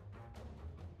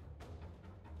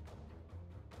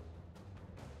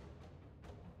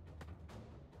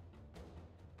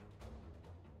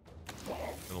 And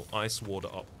I'll Ice Water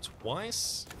up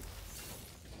twice.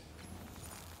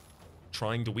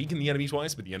 Trying to weaken the enemy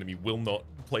twice, but the enemy will not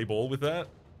play ball with that.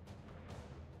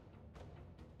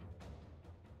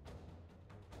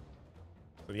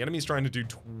 So the enemy's trying to do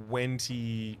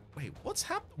 20... Wait, what's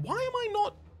happening? Why am I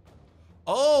not...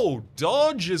 Oh,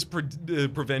 dodge is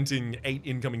preventing 8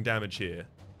 incoming damage here.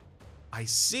 I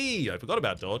see. I forgot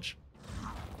about dodge.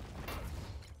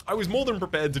 I was more than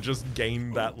prepared to just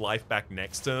gain that life back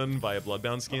next turn by a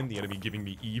Bloodbound skin, the enemy giving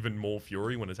me even more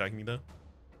fury when attacking me there.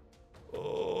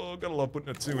 Oh, gotta love putting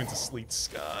a 2 into Sleet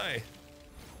Sky.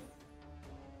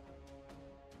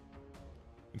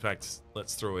 In fact,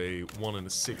 let's throw a 1 and a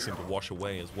 6 into Wash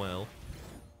Away as well.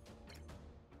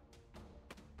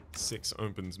 6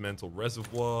 opens Mental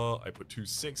Reservoir. I put 2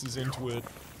 6s into it.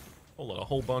 Hold on, a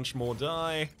whole bunch more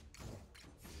die.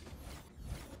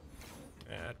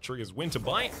 That triggers Winter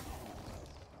Bite.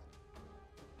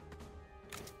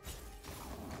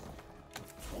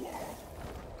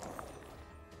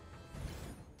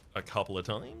 A couple of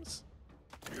times.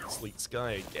 Sleet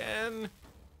Sky again.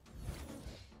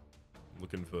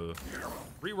 Looking for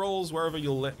rerolls wherever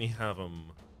you'll let me have them.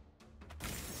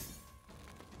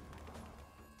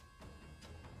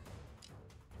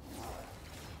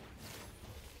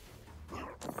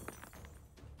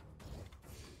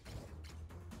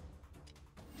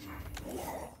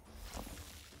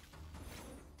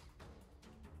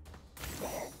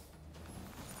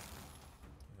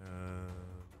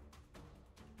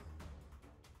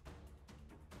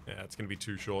 Yeah, it's going to be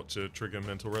too short to trigger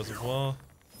Mental Reservoir.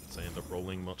 So I end up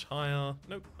rolling much higher.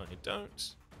 Nope, I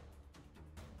don't.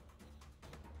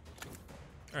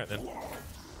 Alright then.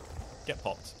 Get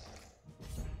popped.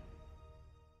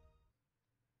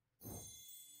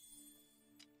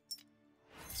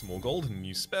 Some more gold and a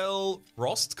new spell.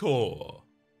 Frost Core.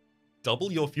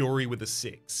 Double your fury with a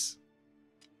 6.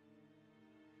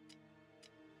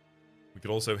 We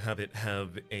could also have it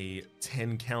have a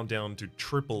 10 countdown to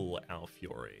triple our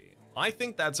fury. I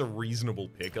think that's a reasonable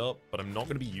pickup, but I'm not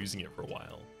going to be using it for a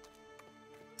while.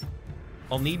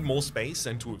 I'll need more space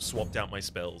and to have swapped out my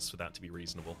spells for that to be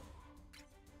reasonable.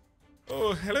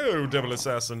 Oh, hello, Devil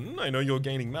Assassin. I know you're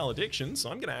gaining malediction, so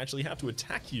I'm going to actually have to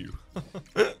attack you.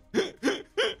 I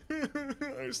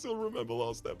still remember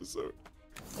last episode.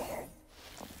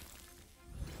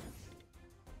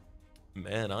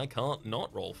 Man, I can't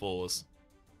not roll 4s.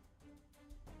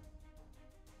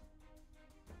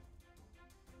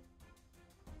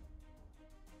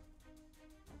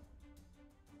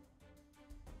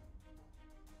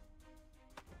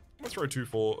 Let's throw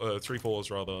 3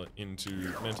 4s rather into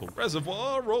Mental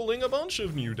Reservoir, rolling a bunch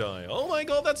of new die. Oh my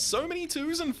god, that's so many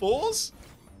 2s and 4s!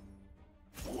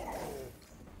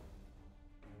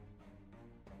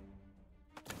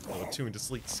 Another 2 into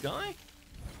Sleet Sky.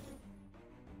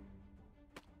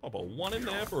 Pop a 1 in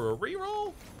there for a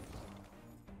reroll.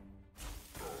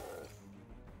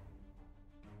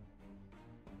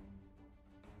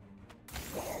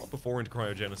 Pop a 4 into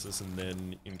Cryogenesis and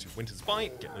then into Winter's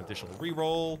Bite. Get an additional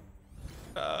reroll.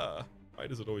 Why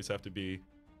does it always have to be?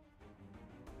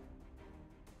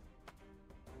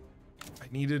 I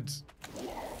needed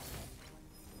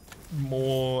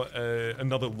more,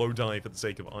 another low die for the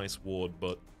sake of Ice Ward,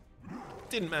 but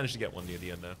didn't manage to get one near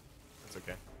the end there. That's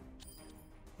okay.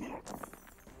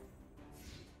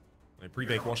 I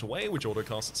pre-bake Wash Away, which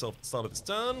auto-casts itself at the start of this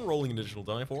turn, rolling an additional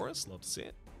die for us. Love to see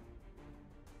it.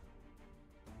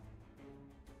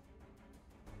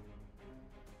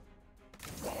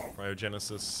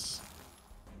 Cryogenesis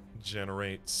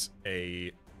generates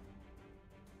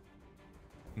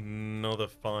another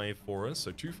 5 for us,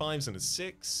 so 2 5s and a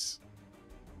 6.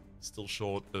 Still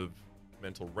short of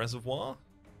Mental Reservoir.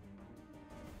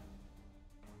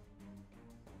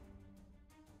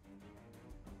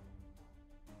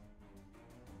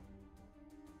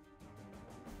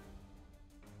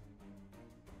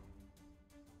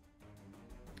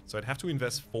 So I'd have to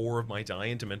invest 4 of my die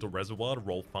into Mental Reservoir to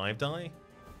roll 5 die.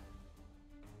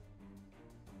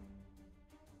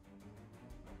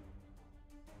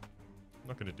 I'm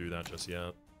not going to do that just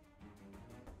yet.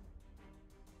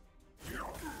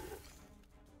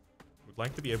 Would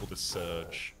like to be able to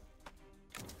surge.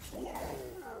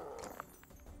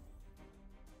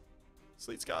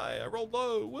 Sleet Sky, I rolled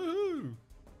low, woohoo!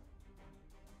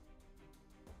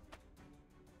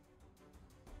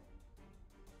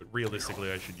 But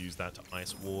realistically, I should use that to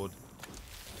Ice Ward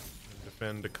and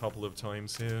defend a couple of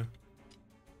times here.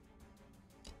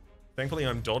 Thankfully,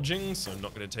 I'm dodging, so I'm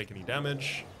not going to take any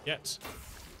damage yet.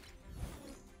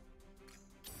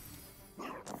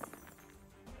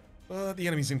 But the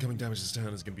enemy's incoming damage this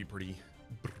turn is going to be pretty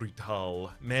brutal.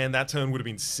 Man, that turn would have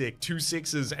been sick. 2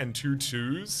 6s and 2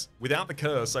 2s. Without the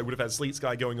curse, I would have had Sleet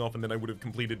Sky going off, and then I would have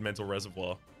completed Mental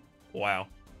Reservoir. Wow.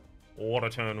 What a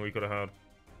turn we could have had.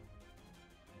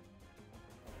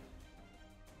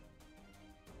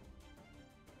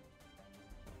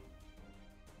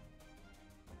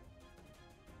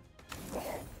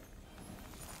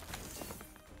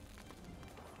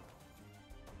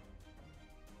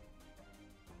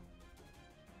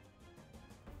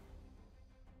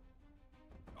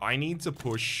 I need to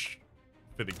push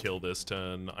for the kill this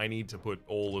turn. I need to put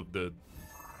all of the...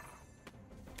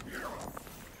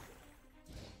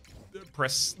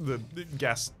 press the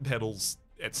gas pedals,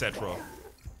 etc.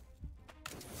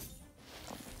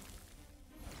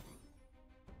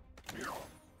 Because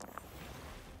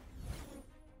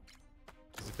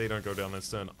if they don't go down this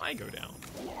turn, I go down.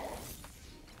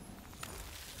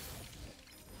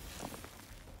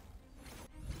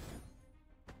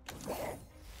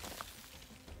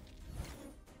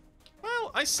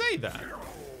 I say that.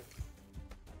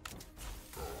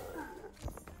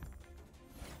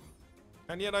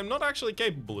 And yet I'm not actually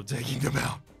capable of taking them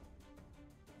out.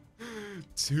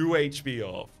 2 HP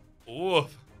off.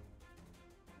 Oof.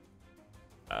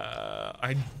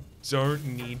 I don't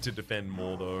need to defend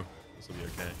more though. This will be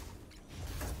okay.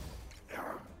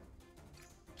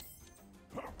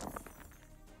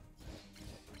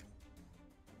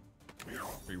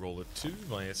 Reroll a 2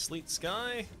 via Sleet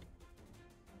Sky.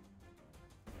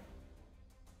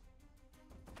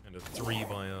 And a 3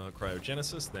 via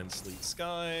Cryogenesis, then Sleet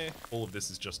Sky. All of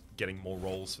this is just getting more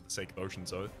rolls for the sake of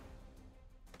Ocean's Oath.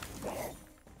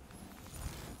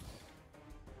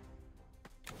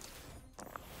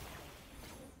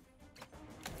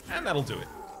 And that'll do it.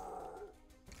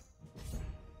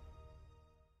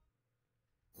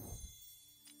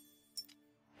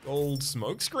 Gold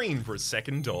Smokescreen for a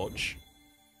second dodge.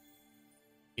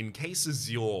 In case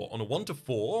Azure, on a 1 to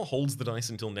 4, holds the dice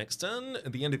until next turn.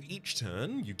 At the end of each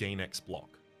turn, you gain X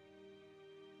block.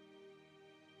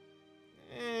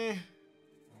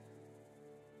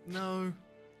 No.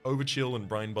 Overchill and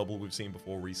Brine Bubble we've seen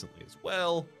before recently as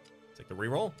well. Take the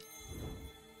reroll.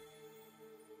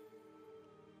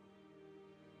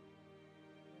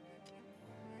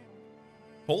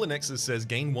 Polar Nexus says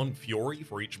gain 1 Fury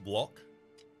for each block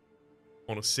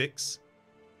on a 6.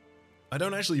 I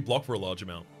don't actually block for a large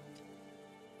amount.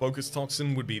 Focus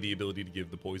Toxin would be the ability to give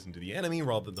the poison to the enemy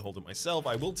rather than hold it myself.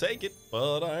 I will take it,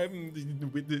 but I'm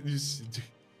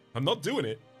not doing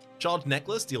it. Charged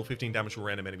Necklace, deal 15 damage to a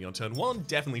random enemy on turn 1.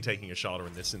 Definitely taking a Shada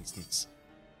in this instance.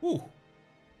 Whew.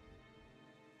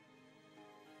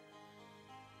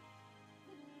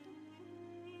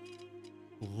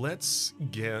 Let's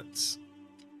get...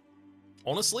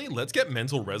 Honestly, let's get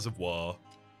Mental Reservoir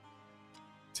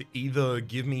to either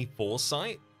give me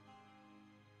Foresight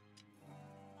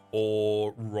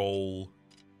or roll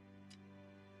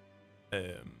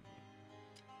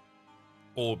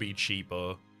Or be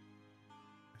cheaper.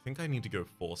 I think I need to go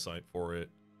Foresight for it.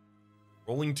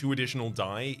 Rolling 2 additional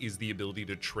die is the ability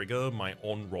to trigger my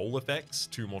on-roll effects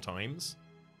 2 more times.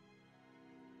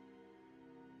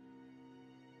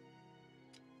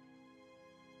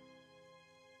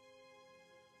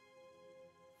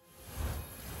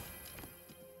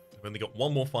 I've only got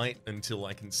 1 more fight until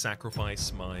I can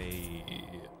sacrifice my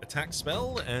attack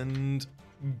spell and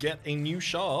get a new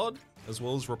shard, as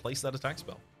well as replace that attack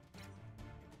spell.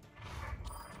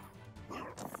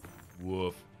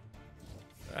 Woof.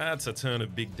 That's a turn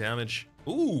of big damage.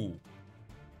 Ooh.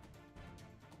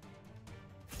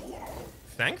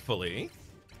 Thankfully,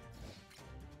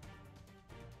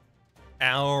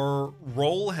 our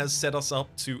roll has set us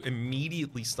up to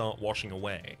immediately start washing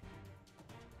away.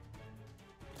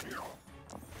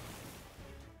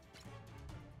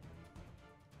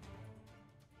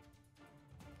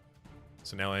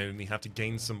 So now I only have to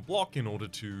gain some block in order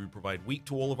to provide weak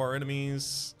to all of our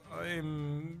enemies.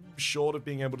 I'm short of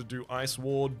being able to do Ice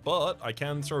Ward, but I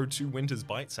can throw 2 Winter's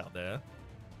Bites out there.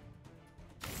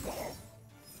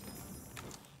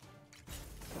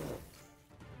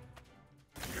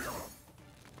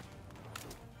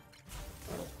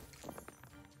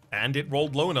 And it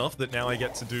rolled low enough that now I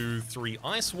get to do 3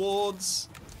 Ice Wards.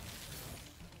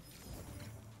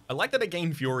 I like that I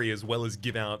gain Fury as well as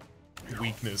give out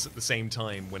weakness at the same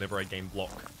time whenever I gain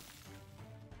block.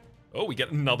 Oh, we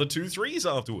get another 2 3s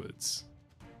afterwards.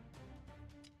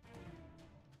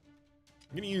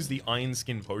 I'm going to use the Iron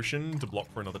Skin Potion to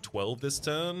block for another 12 this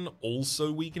turn,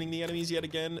 also weakening the enemies yet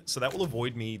again, so that will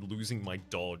avoid me losing my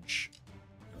dodge.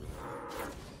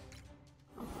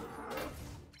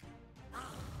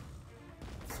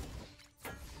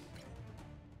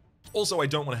 Also, I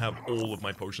don't want to have all of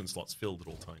my potion slots filled at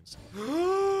all times.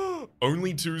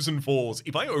 Only 2s and 4s.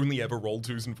 If I only ever rolled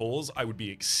 2s and 4s, I would be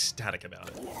ecstatic about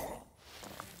it.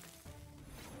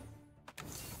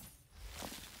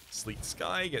 Sleet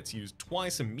Sky gets used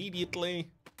twice immediately.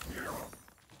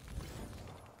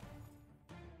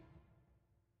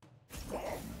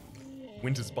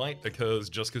 Winter's Bite occurs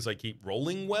just because I keep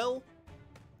rolling well.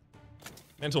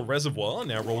 Mental Reservoir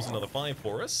now rolls another 5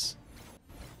 for us.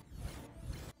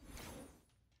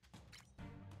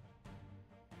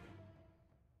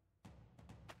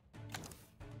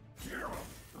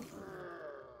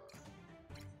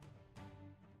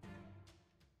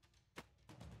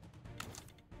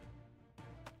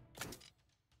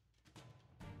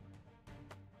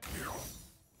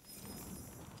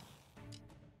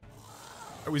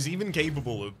 I was even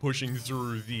capable of pushing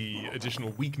through the additional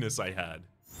weakness I had.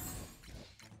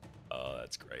 Oh,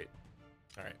 that's great.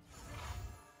 Alright.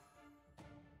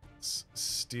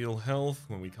 Steal health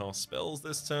when we cast spells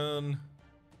this turn.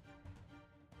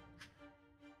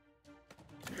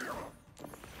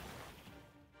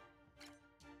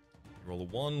 Roll a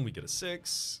 1, we get a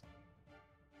 6.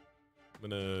 I'm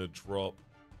gonna drop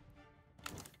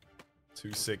 2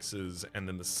 6s and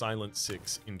then the Silent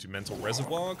 6 into Mental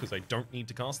Reservoir because I don't need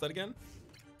to cast that again.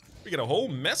 We get a whole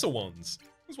mess of 1s,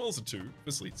 as well as a 2 for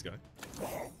Sleet Sky.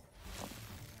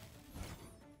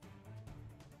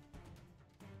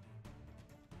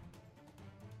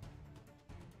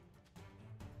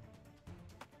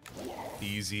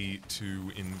 Easy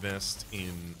to invest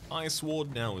in Ice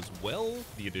Ward now as well,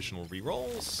 the additional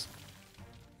rerolls.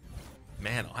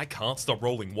 Man, I can't stop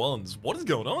rolling 1s. What is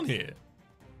going on here?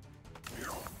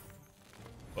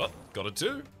 Oh, got a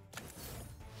 2.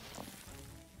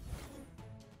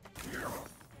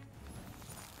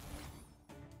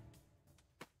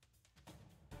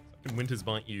 I can Winter's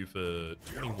Bite you for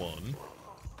 21.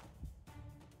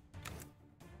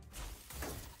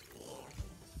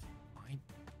 I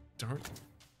don't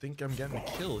think I'm getting a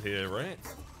kill here, right?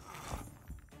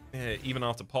 Yeah, even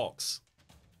after Pox.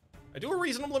 I do a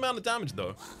reasonable amount of damage,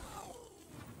 though.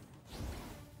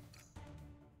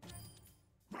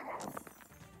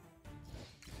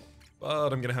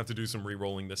 But I'm going to have to do some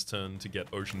re-rolling this turn to get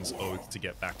Ocean's Oath to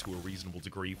get back to a reasonable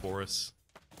degree for us.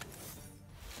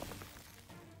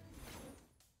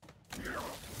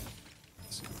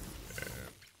 So,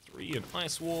 3 and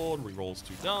Ice Ward, re-rolls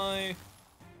 2 die.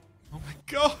 Oh my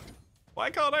god!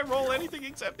 Why can't I roll anything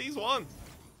except these ones?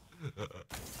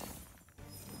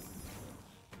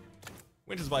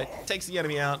 Winter's Bite takes the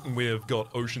enemy out, and we've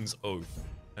got Ocean's Oath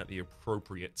at the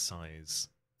appropriate size.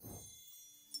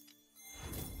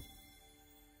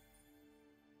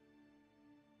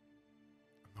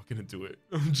 Gonna do it.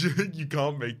 You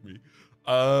can't make me.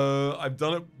 I've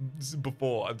done it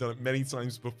before. I've done it many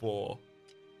times before.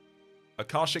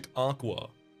 Akashic Aqua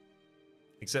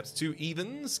accepts 2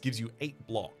 evens, gives you 8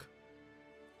 block.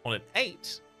 On an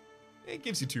 8, It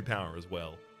gives you 2 power as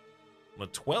well. On a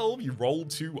 12, you roll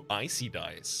 2 icy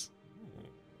dice.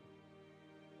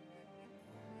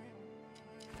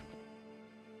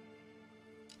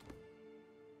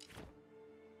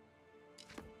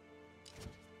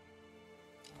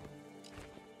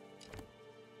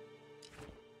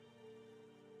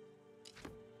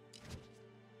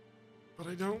 But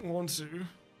I don't want to.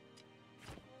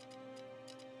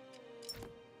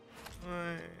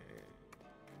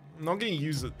 I'm not going to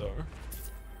use it though.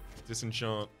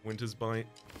 Disenchant Winter's Bite.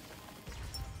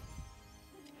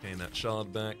 Gain that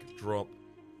shard back. Drop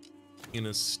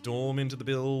Inner Storm into the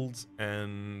build.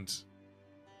 And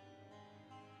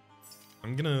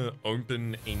I'm going to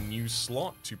open a new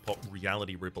slot to pop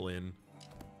Reality Ripple in.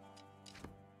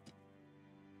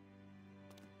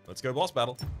 Let's go boss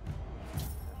battle.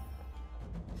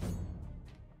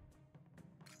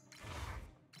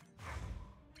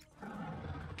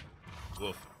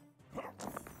 Woof.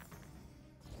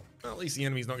 Well, at least the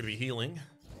enemy's not going to be healing.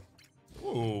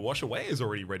 Ooh, Wash Away is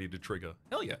already ready to trigger.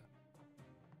 Hell yeah.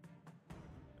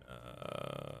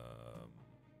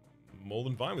 More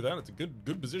than fine with that. It's a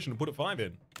good position to put a 5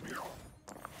 in.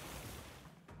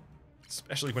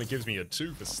 Especially when it gives me a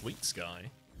 2 for Sleep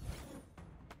Sky.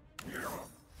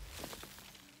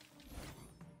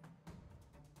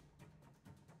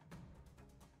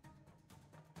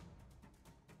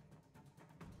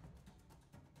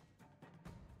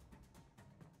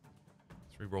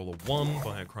 Reroll a 1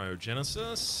 via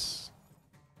Cryogenesis.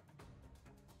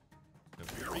 A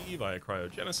 3 via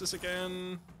Cryogenesis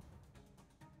again.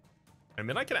 And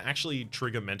then I can actually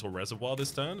trigger Mental Reservoir this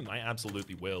turn, and I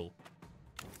absolutely will.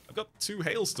 I've got 2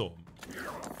 Hailstorm.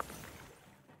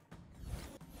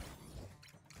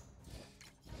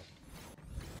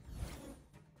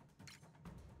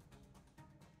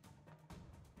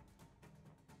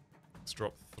 Let's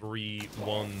drop 3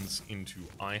 1s into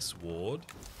Ice Ward.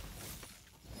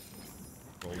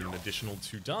 Rolling an additional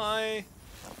 2 die.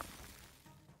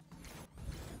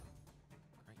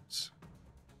 Great.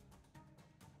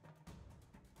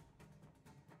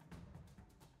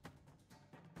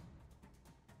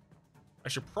 I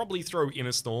should probably throw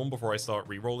Inner Storm before I start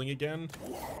re-rolling again.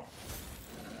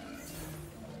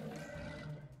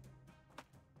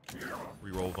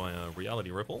 Reroll via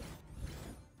Reality Ripple.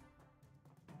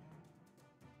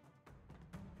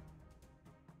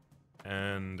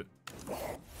 And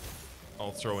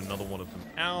I'll throw another one of them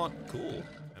out. Cool.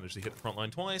 Managed to hit the front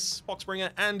line twice.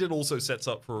 Foxbringer, and it also sets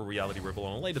up for a Reality Ripple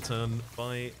on a later turn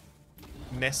by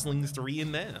nestling 3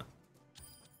 in there.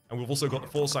 And we've also got the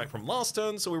Foresight from last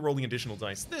turn, so we're rolling additional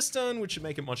dice this turn, which should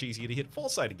make it much easier to hit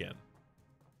Foresight again.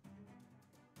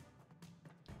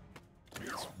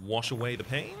 Let's wash away the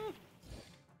pain.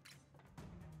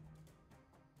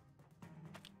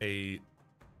 A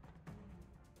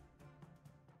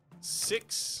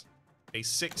 6, a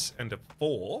 6, and a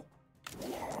 4.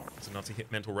 That's enough to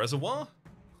hit Mental Reservoir.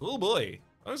 Oh boy,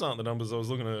 those aren't the numbers I was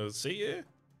looking to see here.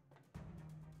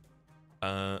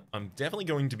 I'm definitely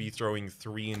going to be throwing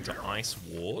 3 into Ice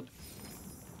Ward.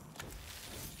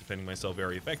 Defending myself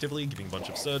very effectively, giving a bunch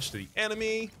of Surge to the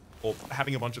enemy. Or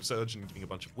having a bunch of Surge and giving a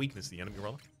bunch of Weakness to the enemy,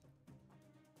 rather.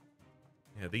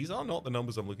 Yeah, these are not the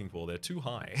numbers I'm looking for. They're too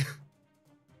high.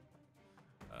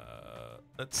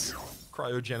 Let's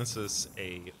Cryogenesis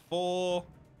a 4.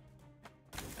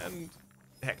 And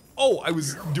heck. Oh, I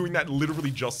was doing that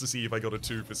literally just to see if I got a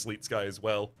 2 for Sleep Sky as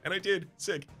well. And I did.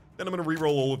 Sick. Then I'm going to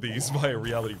reroll all of these via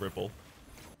Reality Ripple.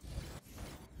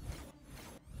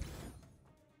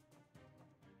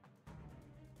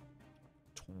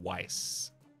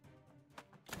 Twice.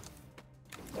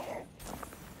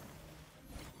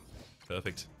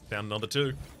 Perfect. Found another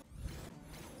 2.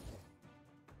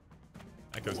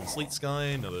 That goes in Sleep Sky,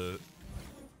 another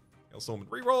Hailstorm and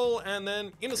reroll, and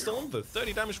then Inner Storm for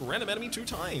 30 damage to random enemy 2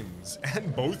 times.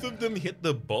 And both of them hit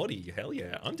the body. Hell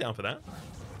yeah, I'm down for that.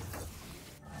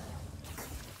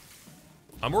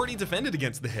 I'm already defended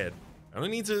against the head. I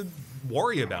don't need to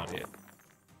worry about it.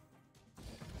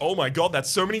 Oh my god,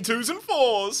 that's so many 2s and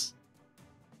 4s!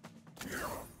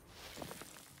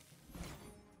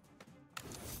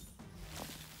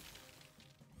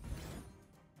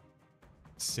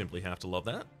 Simply have to love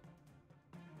that.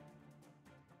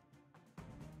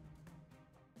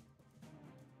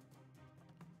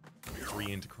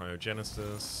 Three into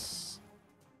Cryogenesis.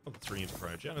 Another 3 into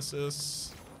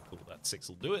Cryogenesis. Cool, that 6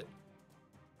 will do it.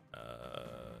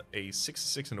 A 6,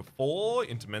 6, and a 4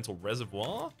 into Mental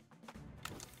Reservoir.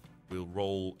 We'll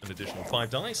roll an additional 5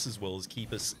 dice, as well as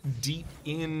keep us deep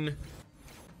in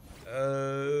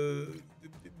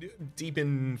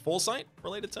Foresight for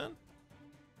a later turn.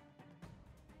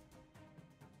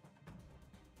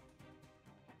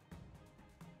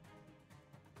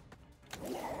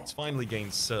 Let's finally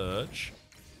gain Surge.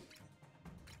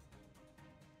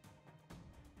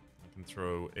 I can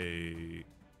throw a...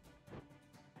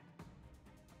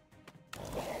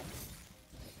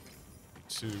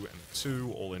 2 and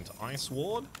 2 all into Ice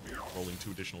Ward. Rolling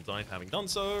 2 additional die, having done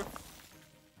so.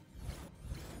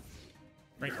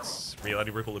 Great. Reality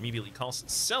Ripple immediately casts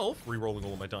itself, re-rolling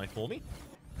all of my die for me.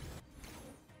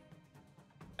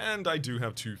 And I do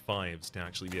have 2 5s to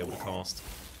actually be able to cast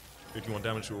 51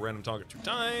 damage to a random target 2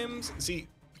 times. See,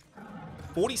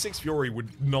 46 Fury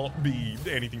would not be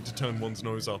anything to turn one's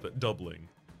nose up at doubling.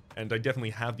 And I definitely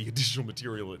have the additional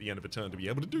material at the end of a turn to be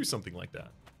able to do something like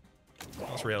that.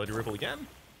 Cast Reality Ripple again.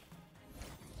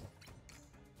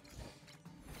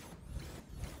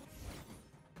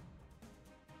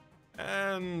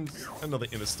 And another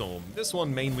Inner Storm. This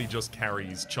one mainly just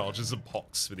carries charges of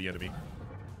Pox for the enemy.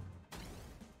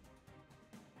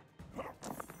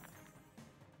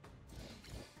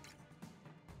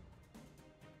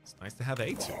 It's nice to have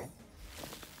A2.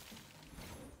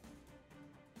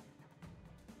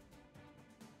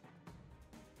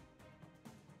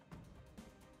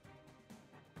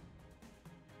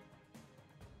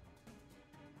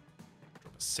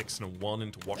 Drop a 6 and a 1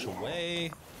 into Wash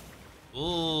Away.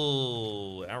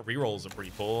 Ooh, our rerolls are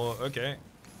pretty poor. Okay.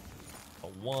 A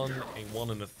 1, a 1,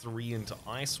 and a 3 into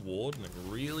Ice Ward, and I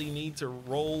really need to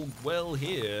roll well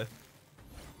here.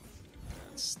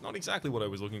 That's not exactly what I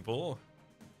was looking for.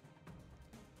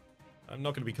 I'm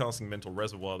not going to be casting Mental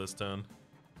Reservoir this turn.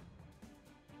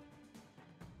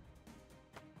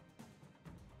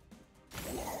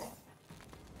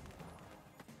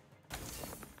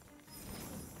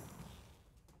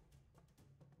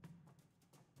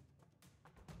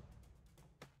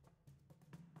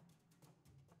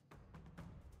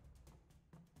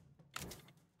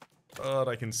 But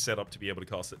I can set up to be able to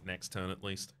cast it next turn at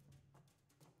least.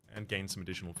 And gain some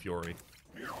additional Fury.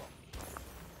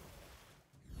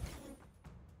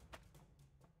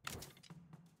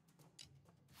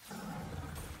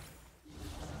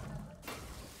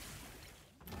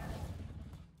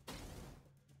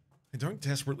 I don't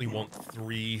desperately want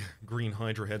 3 green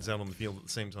Hydra heads out on the field at the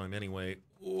same time anyway.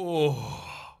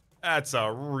 Oh, that's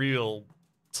a real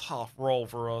tough roll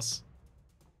for us.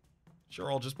 Sure,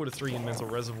 I'll just put a 3 in Mental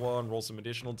Reservoir and roll some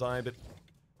additional die, but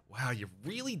wow, you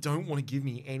really don't want to give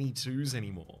me any 2s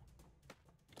anymore.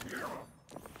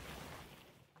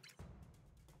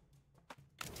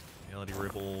 Reality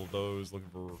Ripple, those, looking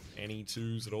for any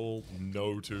 2s at all?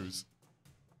 No 2s.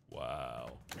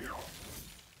 Wow.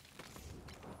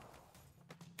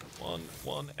 1,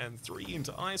 1, and 3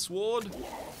 into Ice Ward.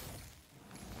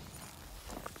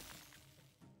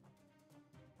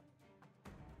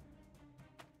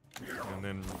 And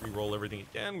then re-roll everything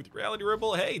again with Reality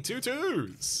Ripple. Hey, 2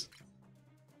 2s!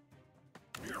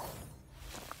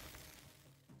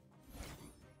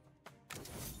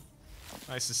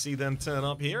 Nice to see them turn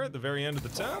up here at the very end of the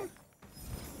turn.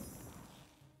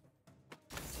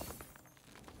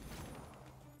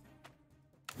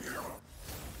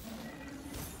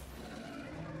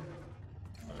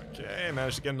 Okay,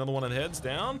 managed to get another one of the heads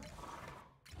down.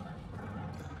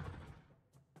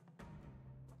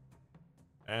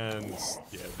 And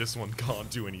yeah, this one can't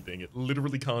do anything. It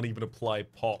literally can't even apply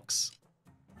Pox.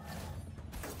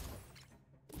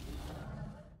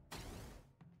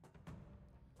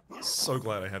 So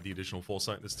glad I have the additional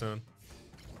Foresight this turn.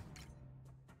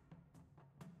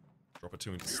 Drop a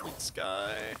 2 into Sleet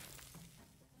Sky.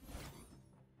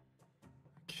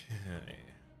 Okay.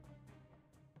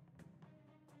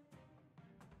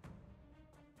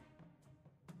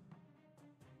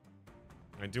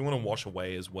 I do want to wash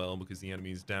away as well because the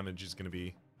enemy's damage is going to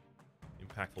be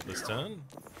impactful this turn.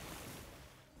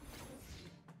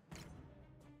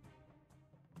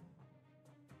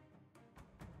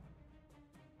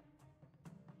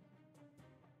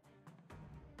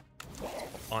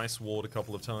 Ice Ward a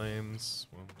couple of times.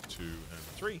 1, 2, and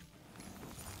 3.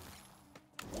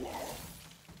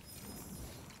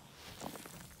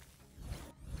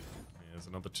 There's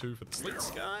another 2 for the Sleet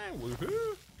Sky.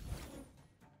 Woohoo!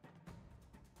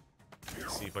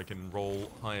 Let's see if I can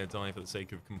roll higher die for the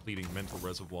sake of completing Mental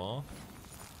Reservoir.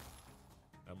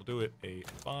 That'll do it. A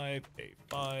 5, a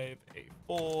 5, a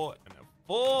 4, and a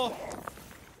 4.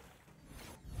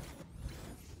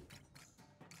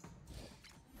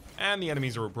 And the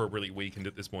enemies are appropriately weakened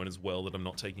at this point as well, that I'm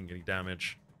not taking any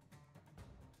damage.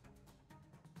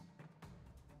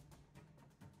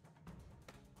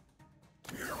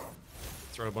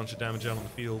 Throw a bunch of damage out on the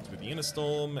field with the Inner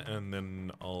Storm, and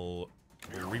then I'll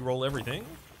re-roll everything.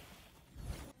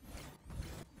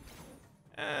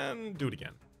 And do it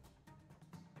again.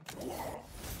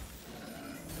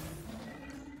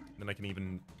 Then I can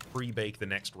even pre-bake the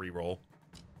next reroll.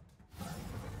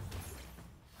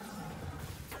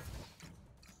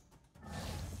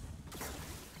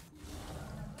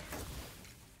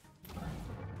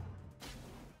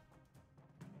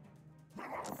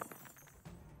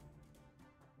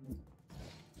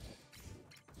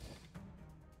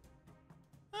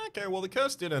 Okay, well, the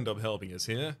curse did end up helping us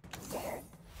here.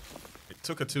 It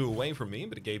took a 2 away from me,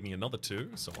 but it gave me another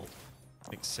 2, so I'll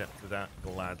accept that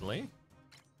gladly.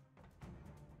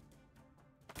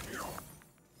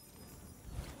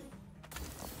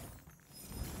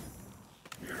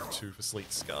 Two for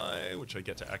Sleet Sky, which I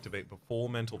get to activate before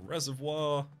Mental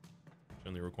Reservoir. Which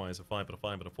only requires a 5 and a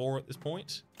 5 and a 4 at this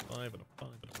point. 5 and a 5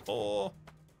 and a 4.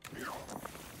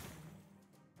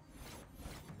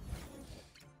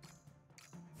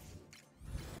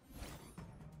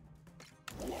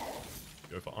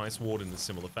 Go for Ice Ward in a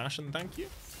similar fashion, thank you.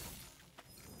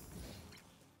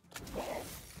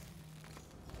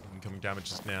 Incoming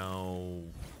damage is now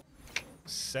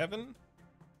 7.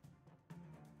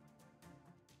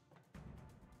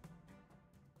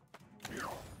 Get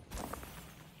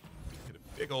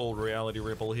a big old reality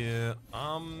ripple here.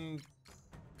 I'm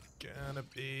gonna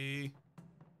be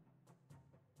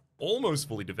almost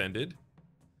fully defended.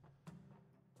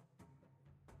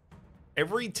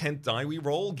 Every 10th die we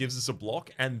roll gives us a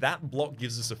block, and that block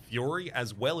gives us a Fury,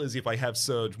 as well as if I have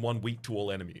Surge, 1 weak to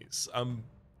all enemies. I'm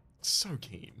so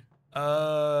keen.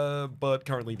 But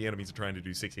currently the enemies are trying to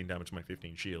do 16 damage to my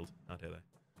 15 shield. How dare they?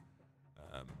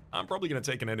 I'm probably going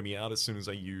to take an enemy out as soon as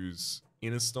I use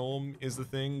Inner Storm is the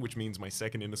thing, which means my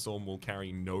second Inner Storm will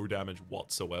carry no damage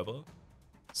whatsoever.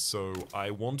 So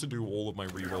I want to do all of my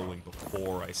rerolling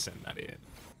before I send that in.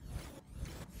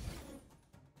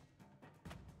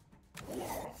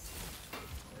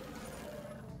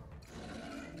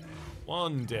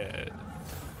 One dead.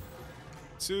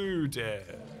 2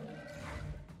 dead.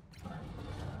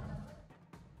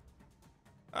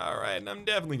 Alright, and I'm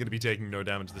definitely going to be taking no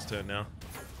damage this turn now.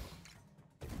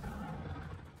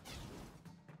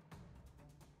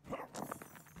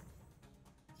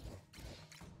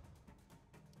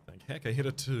 Thank heck I hit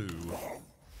a 2.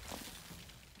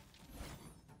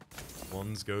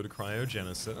 Ones go to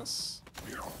Cryogenesis.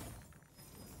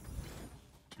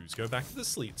 2s go back to the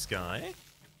Sleet Sky.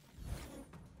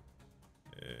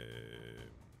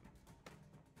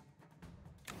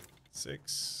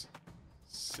 6,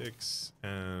 6,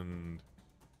 and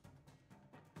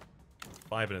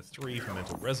 5 and a 3 for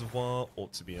Mental Reservoir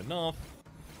ought to be enough.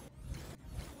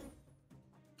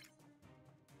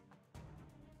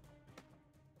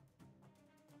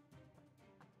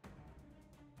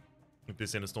 If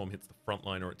this Inner Storm hits the front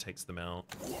line or it takes them out.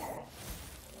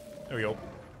 There we go.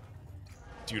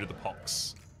 Due to the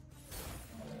pox.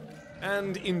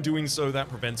 And in doing so, that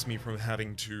prevents me from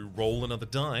having to roll another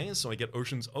die, so I get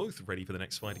Ocean's Oath ready for the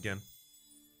next fight again.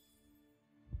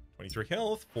 23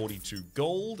 health, 42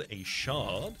 gold, a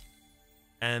shard,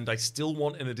 and I still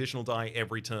want an additional die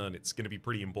every turn. It's going to be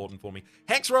pretty important for me.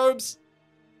 Hex Robes!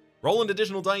 Roll an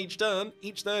additional die each turn.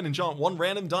 Each turn, enchant 1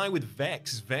 random die with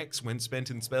Vex. Vex, when spent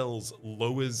in spells,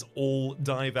 lowers all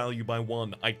die value by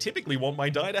 1. I typically want my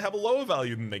die to have a lower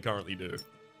value than they currently do.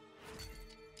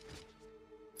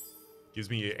 Gives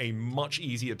me a much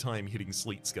easier time hitting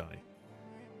Sleet Sky.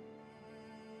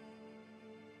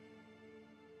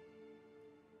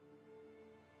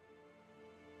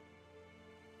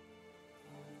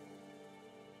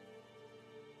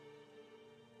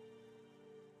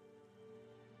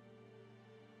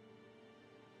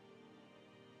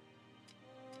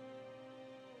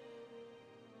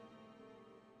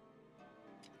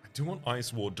 I do want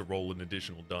Ice Ward to roll an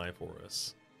additional die for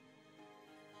us.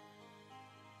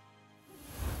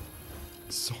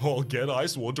 So I'll get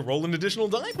Ice Ward to roll an additional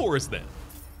die for us then.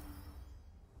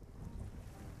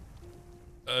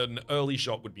 An early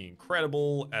shot would be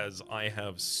incredible, as I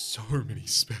have so many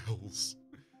spells.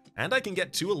 And I can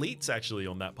get 2 elites actually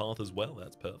on that path as well.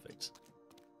 That's perfect.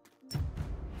 I'm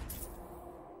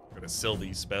gonna sell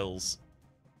these spells.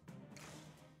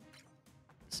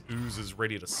 This ooze is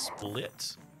ready to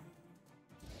split.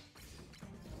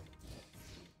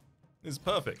 This is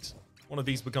perfect. One of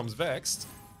these becomes vexed.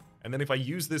 And then if I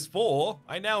use this 4,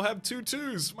 I now have 2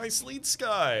 2s. My Sleet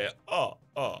Sky.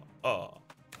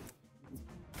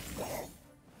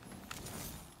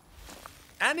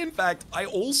 And in fact, I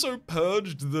also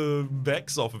purged the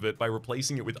Vex off of it by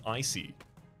replacing it with Icy.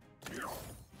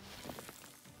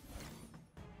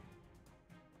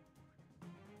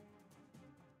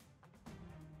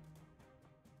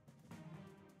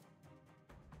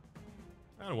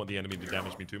 I don't want the enemy to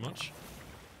damage me too much.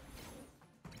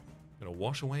 Gonna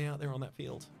wash away out there on that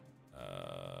field.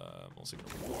 Also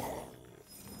gonna roll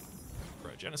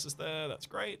Cryogenesis there, that's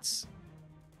great.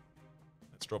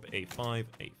 Let's drop a 5,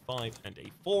 a 5, and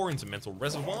a 4 into Mental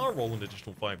Reservoir, roll an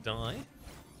additional 5 die.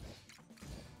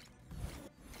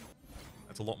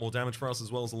 That's a lot more damage for us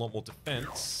as well as a lot more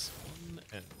defense. 1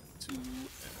 and 2 and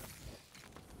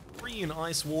 3 in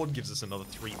Ice Ward gives us another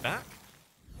 3 back.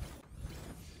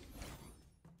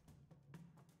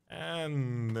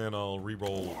 And then I'll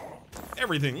reroll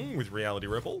everything with Reality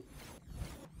Ripple.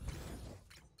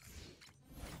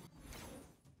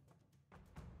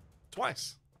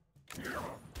 Twice.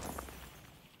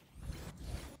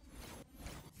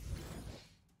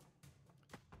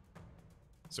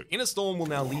 So Inner Storm will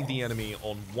now leave the enemy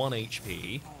on 1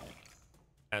 HP,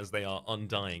 as they are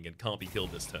undying and can't be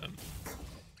killed this turn.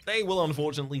 They will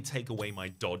unfortunately take away my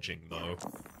dodging, though.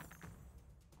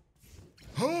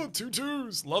 Oh, 2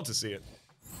 2s! Love to see it.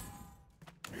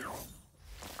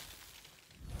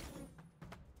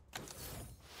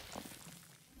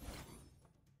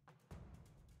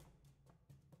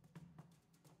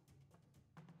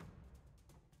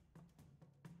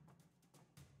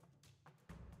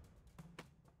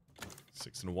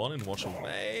 Six and 1 and watch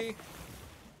away.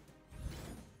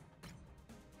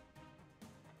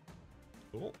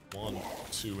 Cool. 1,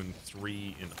 2, and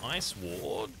 3 in Ice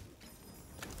Ward.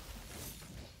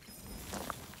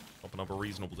 Popping up a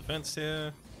reasonable defense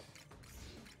here.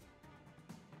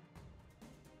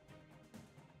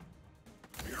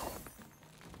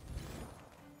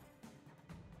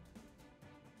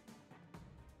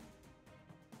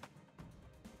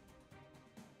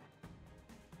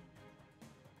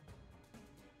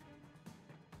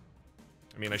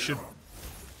 I mean, I should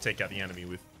take out the enemy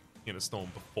with Inner Storm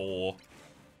before.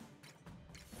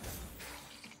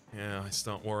 Yeah, I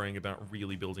start worrying about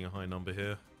really building a high number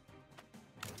here.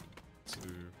 2,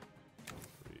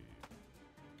 3,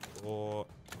 4,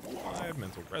 5,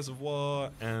 Mental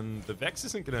Reservoir, and the Vex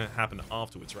isn't going to happen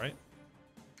afterwards, right?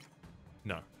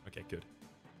 No. Okay, good.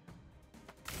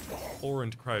 4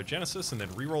 into Cryogenesis, and then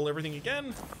reroll everything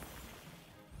again.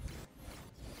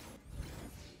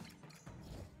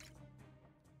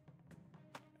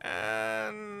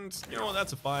 And, you know what,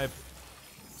 that's a 5.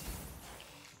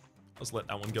 Let's let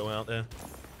that one go out there.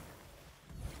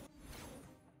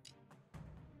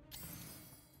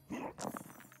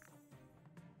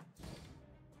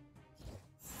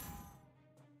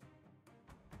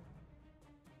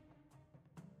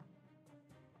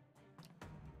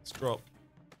 Let's drop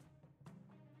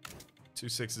 2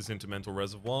 6s into Mental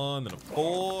Reservoir, and then a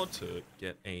 4 to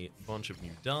get a bunch of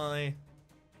new die,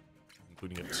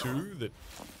 including a 2 that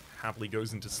happily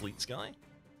goes into Sleet Sky.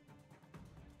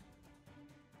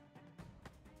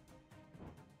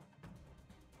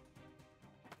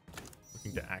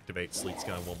 Looking to activate Sleet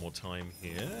Sky one more time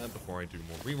here before I do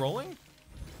more re-rolling.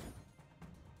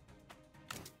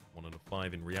 1 and a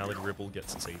 5 in Reality Ripple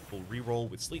gets us a full re-roll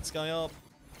with Sleet Sky up.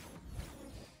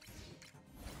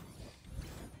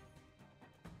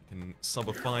 Can sub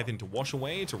a 5 into Wash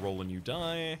Away to roll a new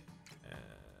die. And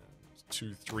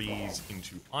 2 3s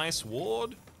into Ice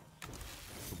Ward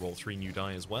to roll 3 new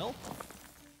die as well.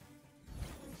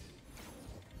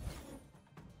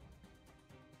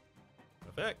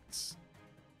 Perfect.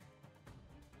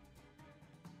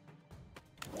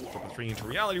 Drop a 3 into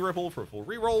Reality Ripple for a full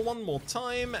reroll one more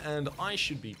time, and I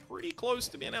should be pretty close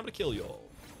to being able to kill y'all.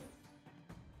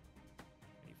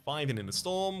 A 5 in a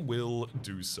Storm will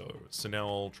do so. So now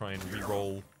I'll try and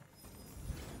reroll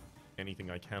anything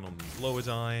I can on these lower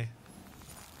die.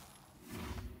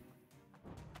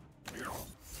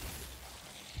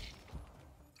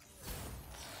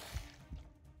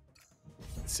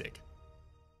 Sick.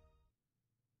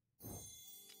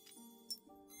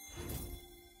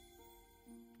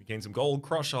 We gain some gold,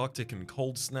 Crush Arctic, and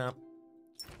Cold Snap.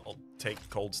 I'll take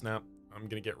Cold Snap. I'm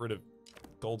gonna get rid of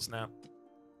Cold Snap.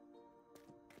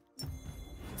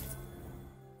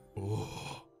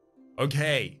 Oh.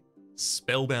 Okay.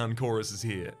 Spellbound Chorus is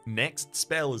here. Next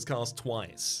spell is cast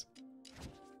twice.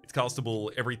 It's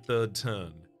castable every 3rd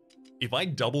turn. If I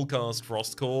double cast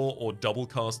Frostcore or double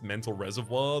cast Mental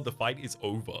Reservoir, the fight is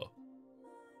over.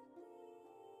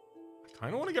 I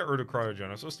kind of want to get rid of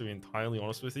Cryogenesis, to be entirely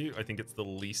honest with you. I think it's the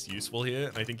least useful here,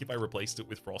 and I think if I replaced it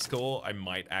with Frostcore, I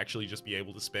might actually just be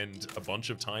able to spend a bunch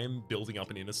of time building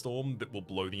up an Inner Storm that will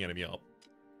blow the enemy up.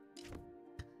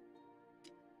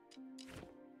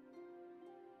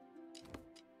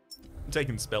 I'm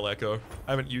taking Spell Echo.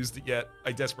 I haven't used it yet.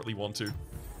 I desperately want to.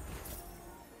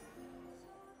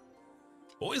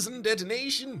 Poison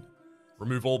Detonation!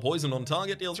 Remove all poison on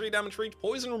target, deal 3 damage for each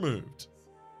poison removed.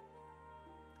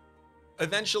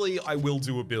 Eventually, I will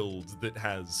do a build that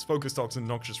has Focus Toxin,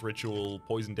 Noxious Ritual,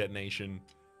 Poison Detonation.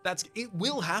 It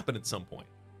will happen at some point.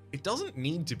 It doesn't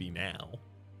need to be now.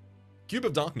 Cube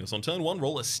of Darkness. On turn 1,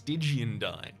 roll a Stygian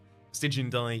die. Stygian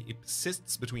die, it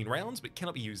persists between rounds, but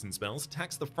cannot be used in spells.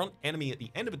 Attacks the front enemy at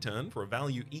the end of a turn for a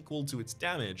value equal to its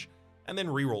damage, and then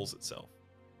rerolls itself.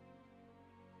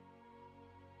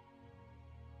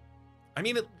 I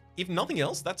mean, if nothing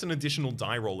else, that's an additional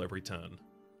die roll every turn.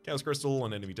 Chaos Crystal,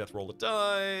 an enemy death roll a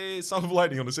die. Staff of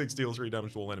Lightning on a 6 deals 3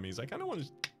 damage to all enemies. I kind of want to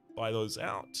buy those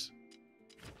out.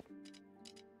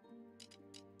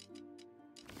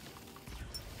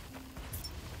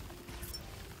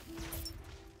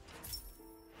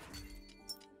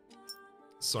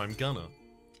 So I'm gonna.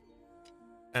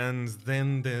 And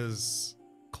then there's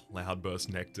Cloudburst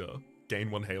Nectar. Gain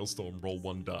 1 Hailstorm, roll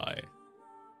 1 die.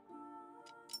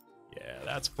 Yeah,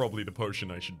 that's probably the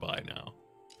potion I should buy now.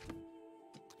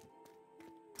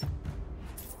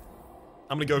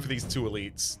 I'm gonna go for these 2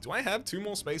 elites. Do I have 2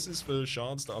 more spaces for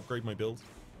shards to upgrade my build?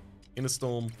 Inner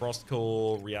Storm, Frost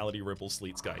Core, Reality Ripple,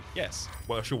 Sleet Sky. Yes.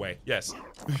 Wash away. Yes.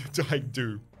 I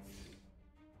do.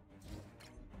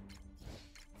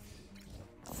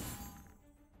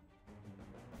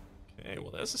 Okay,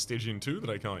 well there's a Stygian 2 that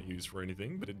I can't use for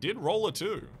anything, but it did roll a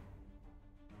 2.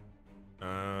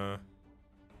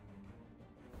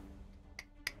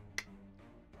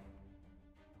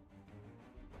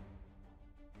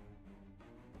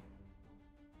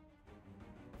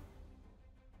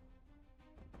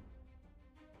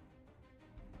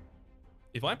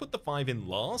 If I put the 5 in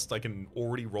last, I can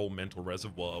already roll Mental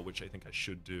Reservoir, which I think I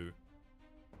should do.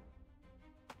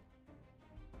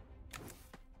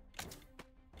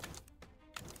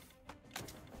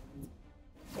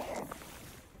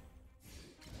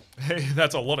 Hey,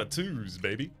 that's a lot of 2s,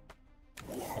 baby.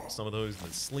 Pop some of those in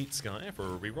the Sleet Sky for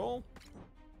a reroll.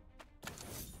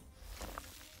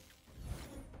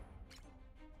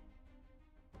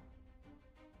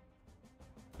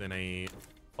 Then a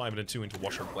 5 and a 2 into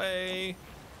Wash Away,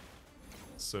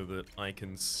 so that I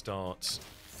can start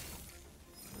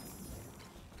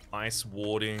Ice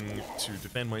Warding to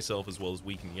defend myself as well as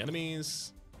weaken the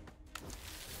enemies.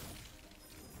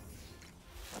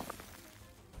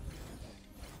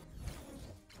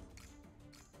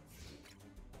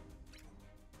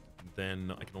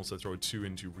 Then I can also throw 2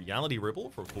 into Reality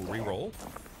Ripple for a full reroll.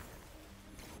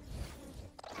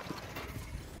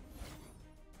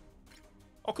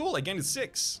 Oh cool, I gained a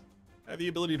 6. I have the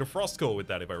ability to Frost Core with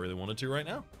that if I really wanted to right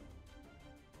now.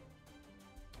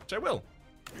 Which I will.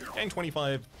 Gain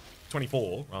 24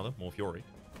 rather, more Fury.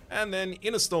 And then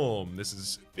Inner Storm. This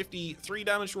is 53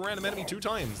 damage to a random enemy 2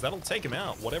 times. That'll take him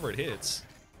out, whatever it hits.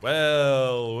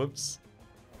 Well, whoops.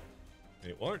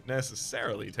 It won't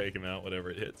necessarily take him out, whatever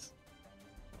it hits.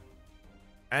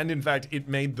 And in fact, it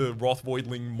made the Wrath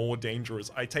Voidling more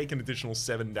dangerous. I take an additional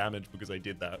 7 damage because I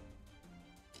did that.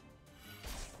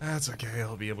 That's okay,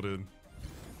 I'll be able to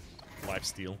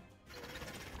lifesteal.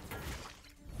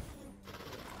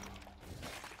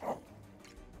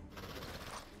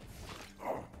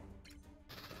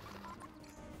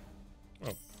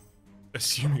 Oh,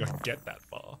 assuming I can get that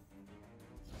far.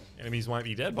 Enemies might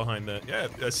be dead behind that. Yeah,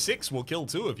 a 6 will kill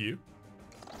 2 of you.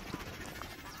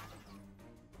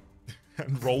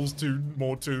 And rolls 2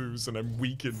 more 2s and I'm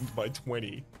weakened by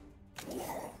 20.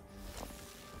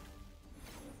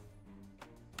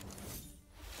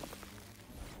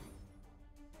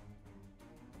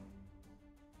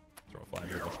 Throw a 5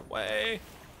 here, push away.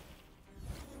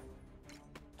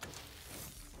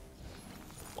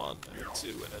 1 and a 2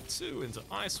 and a 2 into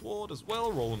Ice Ward as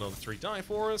well. Roll another 3 die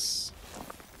for us.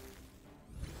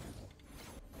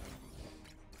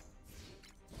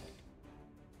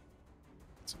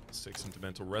 So 6 into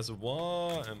Mental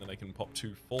Reservoir, and then I can pop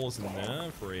 2 4s in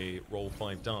there for a roll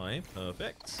 5 die.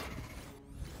 Perfect.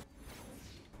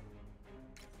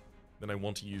 Then I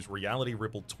want to use Reality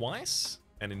Ripple twice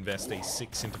and invest a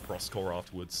 6 into Frost Core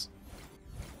afterwards.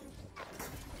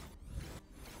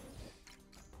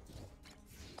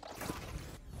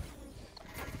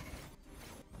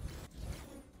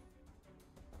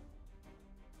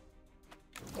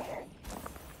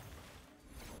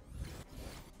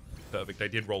 Perfect, I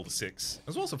did roll the 6. It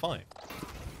was also fine.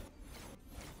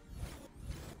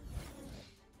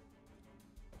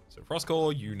 So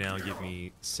Frostcore, you now give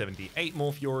me 78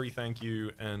 more Fury, thank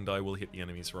you, and I will hit the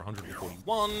enemies for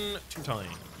 141 2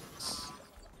 times.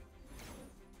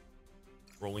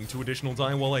 Rolling 2 additional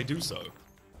die while I do so.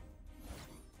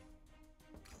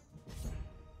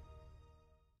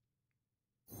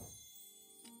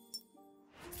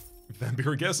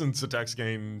 Vampiric Essence attacks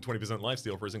gain 20%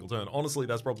 lifesteal for a single turn. Honestly,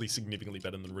 that's probably significantly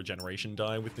better than Regeneration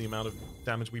die with the amount of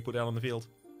damage we put out on the field.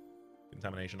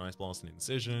 Contamination, Ice Blast, and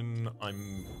Incision.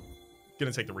 I'm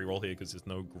gonna take the reroll here because there's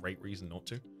no great reason not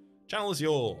to. Channel is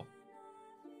your.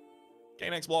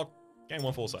 Gain X block. Gain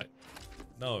 1 foresight.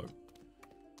 No.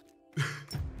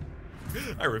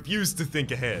 I refuse to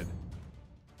think ahead.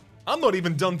 I'm not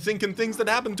even done thinking things that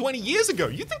happened 20 years ago.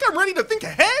 You think I'm ready to think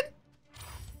ahead?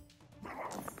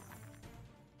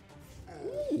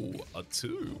 Ooh, a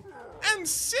 2. And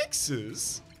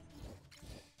 6s.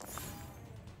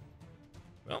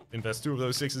 Well, invest 2 of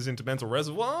those 6s into Mental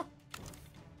Reservoir.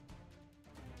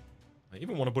 I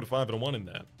even want to put a 5 and a 1 in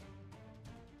there.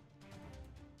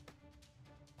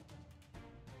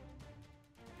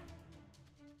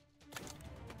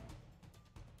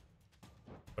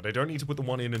 But I don't need to put the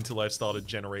 1 in until I've started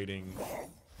generating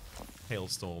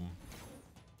Hailstorm.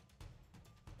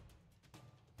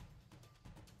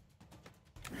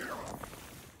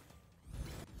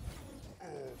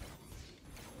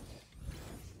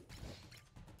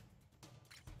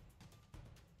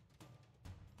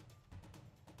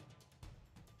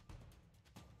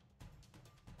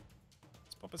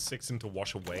 Let's pop a 6 into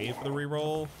Wash Away for the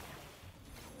reroll.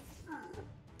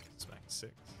 Smack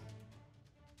 6.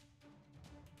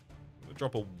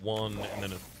 Drop a 1 and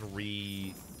then a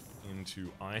 3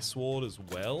 into Ice Ward as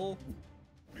well.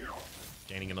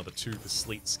 Gaining another 2 for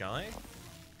Sleet Sky.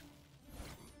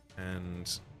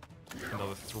 And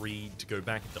another 3 to go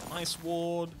back into Ice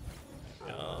Ward.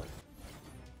 And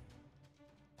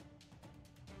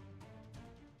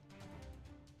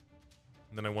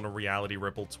then I want a Reality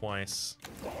Ripple twice.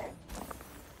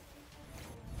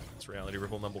 That's Reality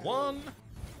Ripple number 1.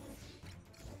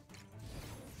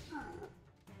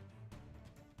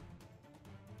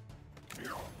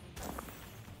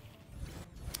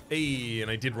 Hey, and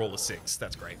I did roll a 6.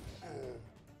 That's great.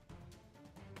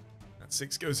 That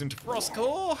 6 goes into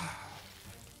Frostcore.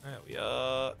 There we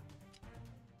are.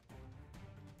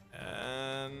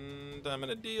 And I'm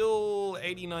gonna deal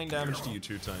 89 damage to you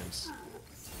 2 times.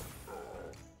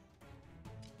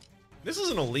 This is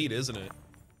an elite, isn't it?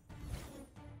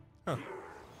 Huh.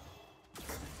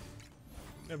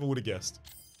 Never would have guessed.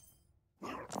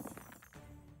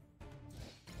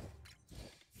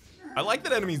 I like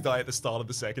that enemies die at the start of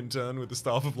the second turn with the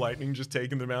Staff of Lightning just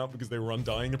taking them out because they were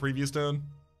undying the previous turn.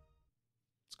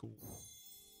 It's cool.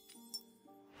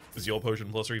 Is your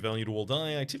potion +3 value to all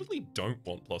die? I typically don't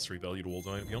want +3 value to all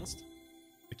die, to be honest.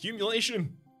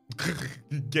 Accumulation!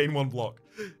 Gain 1 block.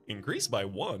 Increase by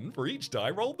 1 for each die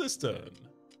rolled this turn.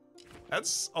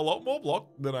 That's a lot more block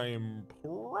than I am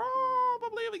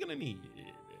probably ever gonna need.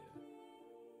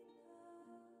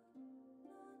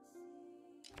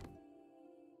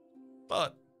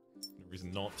 But no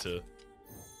reason not to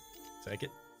take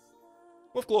it.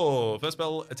 Wolfclaw, first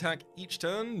spell attack each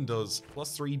turn does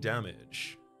 +3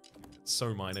 damage. It's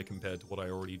so minor compared to what I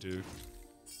already do.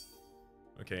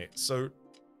 Okay, so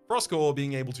Frostcore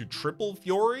being able to triple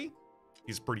Fury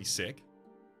is pretty sick.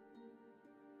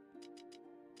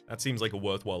 That seems like a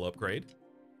worthwhile upgrade.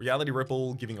 Reality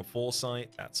Ripple giving a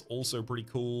foresight, that's also pretty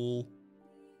cool.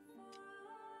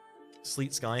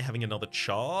 Sleet Sky having another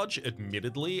charge,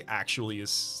 admittedly, actually is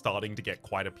starting to get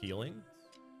quite appealing.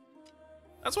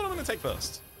 That's what I'm going to take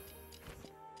first.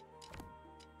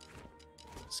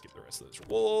 Skip the rest of those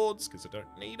rewards, because I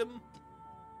don't need them. And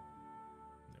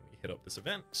then we hit up this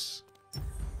event.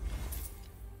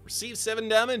 Receive 7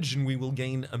 damage, and we will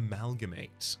gain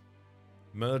Amalgamate.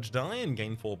 Merge die and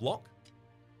gain 4 block.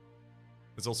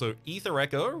 There's also Ether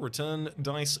Echo, return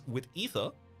dice with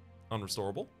Ether,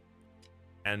 unrestorable.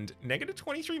 And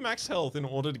 -23 max health in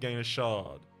order to gain a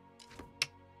shard.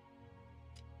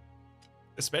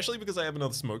 Especially because I have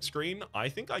another smoke screen, I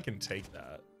think I can take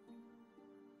that.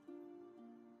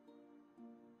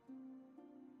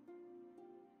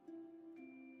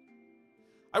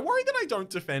 I worry that I don't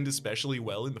defend especially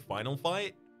well in the final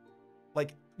fight.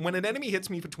 Like, when an enemy hits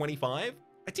me for 25,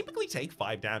 I typically take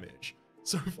 5 damage.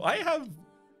 So if I have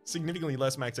significantly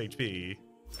less max HP,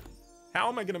 how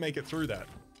am I going to make it through that?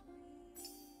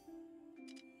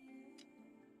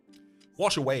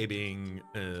 Wash Away being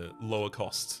lower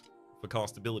cost for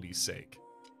castability's sake.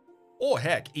 Or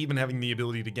heck, even having the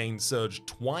ability to gain Surge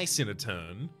twice in a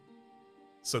turn,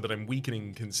 so that I'm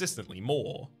weakening consistently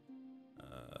more,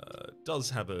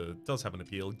 does have an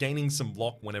appeal. Gaining some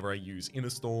block whenever I use Inner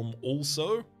Storm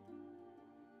also.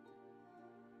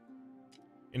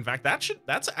 In fact,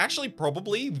 that's actually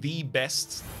probably the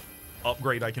best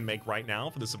upgrade I can make right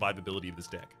now for the survivability of this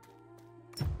deck.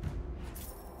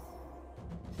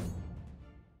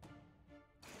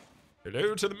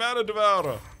 Hello to the Mana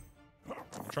Devourer.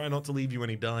 Try not to leave you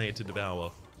any die to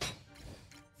devour.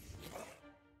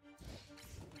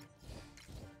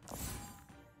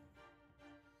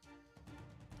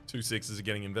 Two sixes are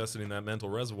getting invested in that mental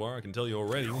reservoir. I can tell you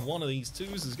already. One of these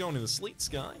twos is going in the Sleet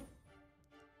Sky.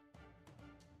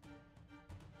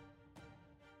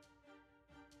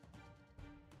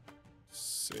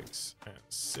 Six and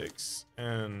 6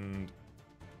 and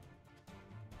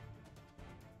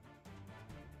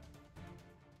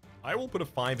I will put a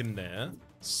 5 in there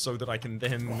so that I can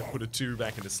then put a 2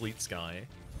 back into Sleet Sky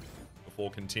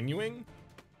before continuing.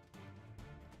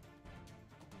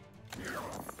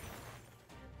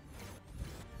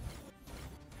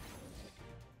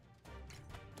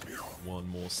 One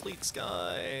more Sleet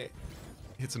Sky.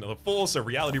 Hits another 4, so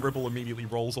Reality Ripple immediately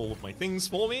rolls all of my things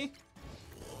for me.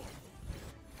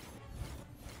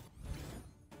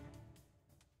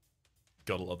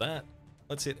 Gotta love that.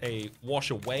 Let's hit a Wash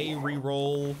Away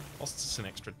reroll. Costs us an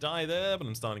extra die there, but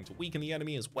I'm starting to weaken the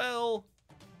enemy as well.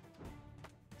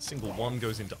 Single 1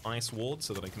 goes into Ice Ward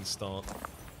so that I can start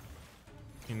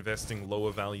investing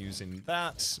lower values in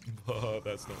that, but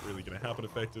that's not really going to happen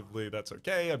effectively. That's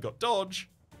okay, I've got Dodge.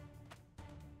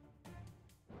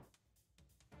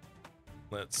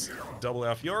 Let's double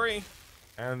our Fury,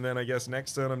 and then I guess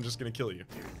next turn I'm just going to kill you.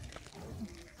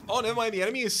 Oh, never mind, the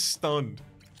enemy is stunned.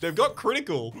 They've got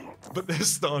critical, but they're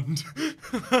stunned.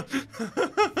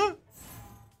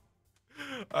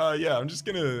 Yeah, I'm just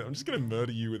gonna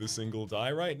murder you with a single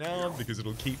die right now because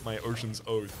it'll keep my Ocean's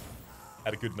Oath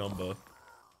at a good number.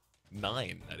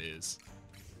 9, that is.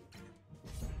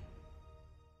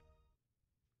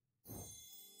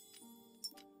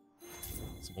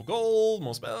 Some more gold,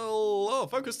 more spell. Oh,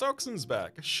 Focus Toxin's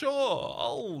back. Sure,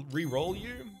 I'll re-roll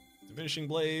you. Diminishing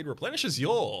Blade replenishes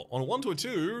your on a 1 to a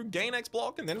 2, gain X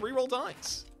block, and then reroll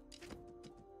dice.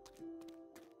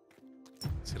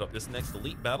 Let's hit up this next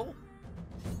elite battle.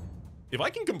 If I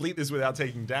can complete this without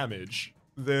taking damage,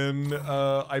 then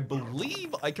I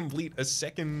believe I complete a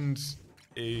second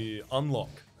unlock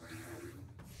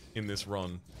in this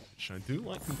run. Which I do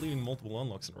like completing multiple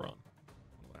unlocks in a run.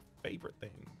 One of my favorite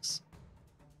things.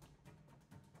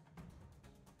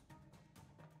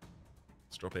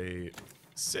 Let's drop a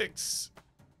 6,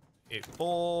 8,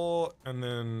 4, and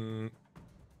then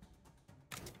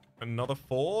another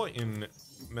 4 in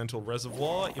Mental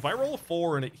Reservoir. If I roll a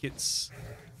 4 and it hits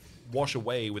Wash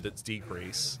Away with its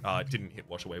decrease, it didn't hit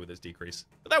Wash Away with its decrease,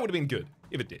 but that would have been good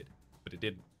if it did. But it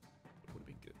didn't. It would have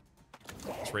been good.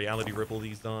 Let's Reality Ripple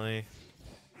these die,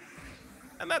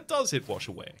 and that does hit Wash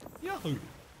Away. Yahoo!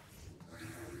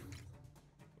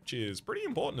 Which is pretty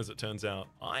important as it turns out.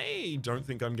 I don't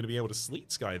think I'm going to be able to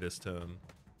Sleet Sky this turn.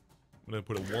 I'm going to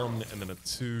put a 1 and then a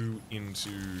 2 into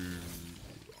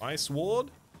Ice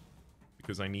Ward,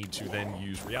 because I need to then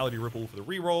use Reality Ripple for the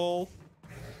reroll.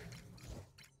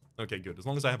 Okay, good. As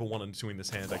long as I have a 1 and 2 in this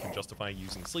hand, I can justify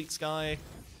using Sleet Sky.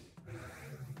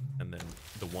 And then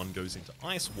the 1 goes into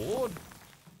Ice Ward.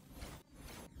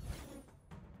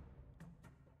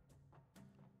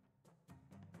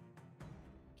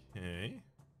 Okay.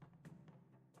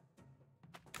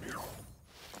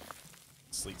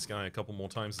 Sleet Sky a couple more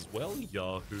times as well.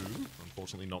 Yahoo.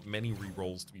 Unfortunately, not many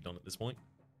rerolls to be done at this point.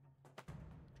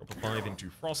 Drop a 5 into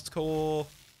Frost Core,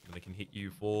 and I can hit you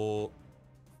for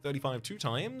 35 2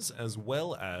 times, as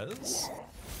well as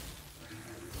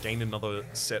gain another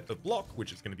set of block,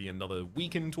 which is going to be another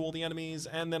weaken to all the enemies,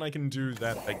 and then I can do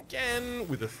that again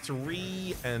with a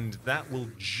 3, and that will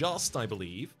just, I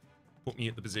believe, put me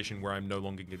at the position where I'm no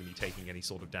longer going to be taking any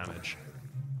sort of damage.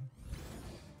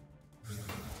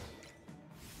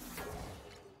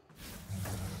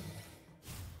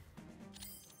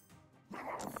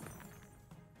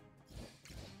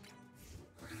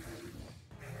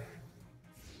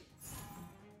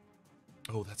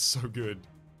 Oh, that's so good.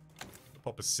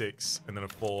 Pop a 6, and then a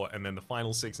 4, and then the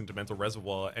final 6 into Mental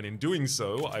Reservoir, and in doing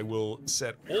so, I will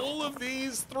set all of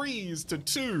these 3s to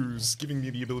 2s, giving me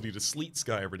the ability to Sleet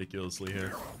Sky ridiculously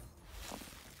here.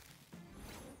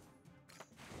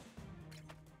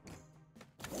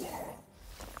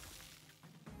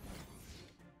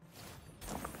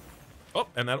 Oh,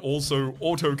 and that also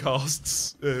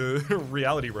auto-casts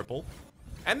Reality Ripple.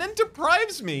 And then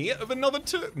deprives me of another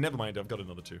 2. Never mind, I've got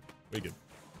another 2. We're good.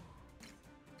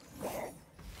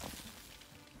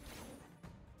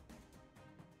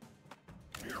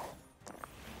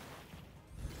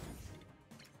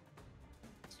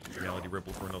 Reality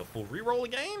Ripple for another full reroll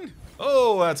again.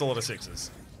 Oh, that's a lot of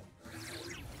 6s.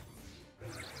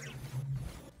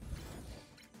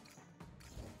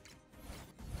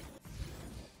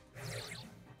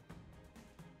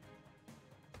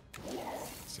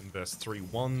 Let's invest 3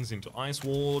 1s into Ice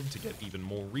Ward to get even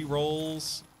more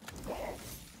rerolls.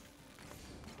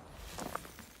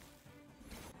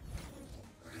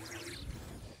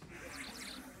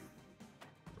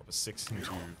 Drop a 6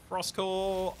 into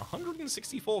Frostcore,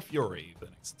 164 Fury for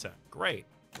the next attack. Great.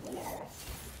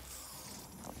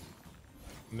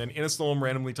 And then Inner Storm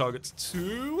randomly targets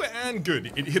 2, and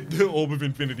good. It hit the Orb of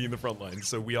Infinity in the front line,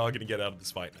 so we are going to get out of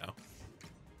this fight now.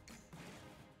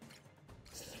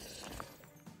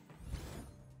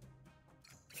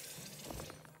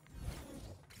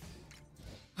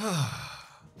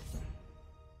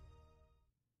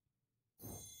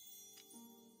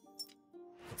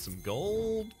 Got some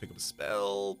gold, pick up a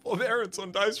spell. Forbearance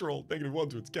on dice roll, -1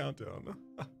 to its countdown.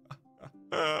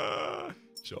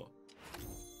 Sure.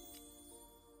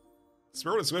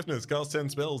 Spirit of Swiftness, cast 10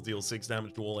 spells, deal 6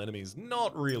 damage to all enemies.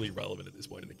 Not really relevant at this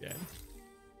point in the game.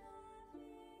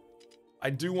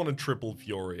 I do want to triple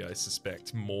Fury, I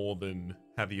suspect, more than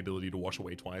have the ability to wash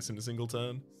away twice in a single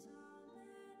turn.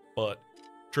 But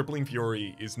tripling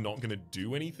Fury is not going to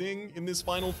do anything in this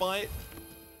final fight,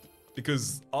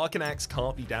 because Arcane Axe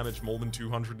can't be damaged more than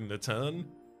 200 in a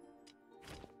turn.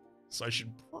 So I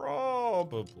should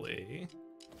probably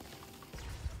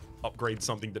upgrade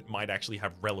something that might actually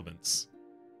have relevance.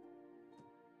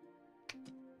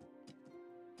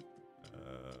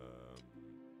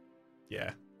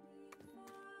 Yeah.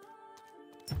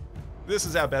 This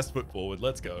is our best foot forward.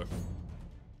 Let's go.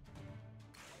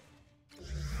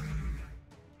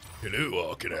 Hello,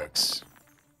 Arcane Axe.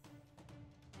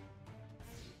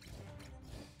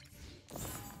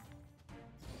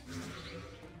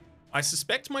 I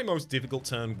suspect my most difficult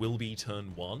turn will be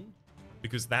turn 1,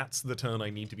 because that's the turn I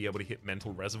need to be able to hit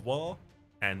Mental Reservoir,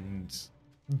 and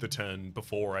the turn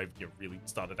before I've really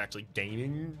started actually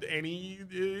gaining any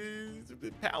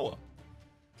power.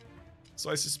 So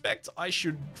I suspect I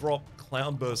should drop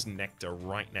Cloudburst Nectar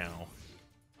right now.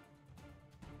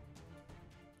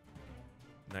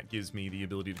 And that gives me the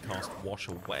ability to cast Wash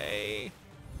Away.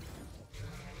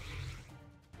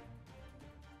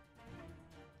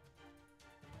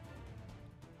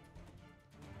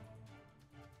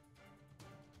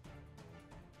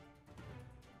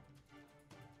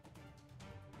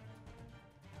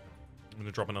 I'm going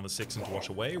to drop another 6 into Wash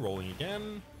Away, rolling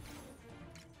again.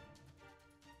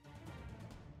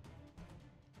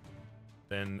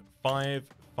 Then 5,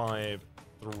 5,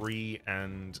 3,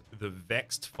 and the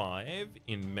Vexed 5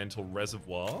 in Mental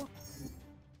Reservoir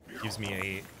gives me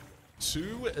a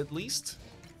 2 at least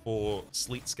for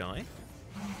Sleet Sky.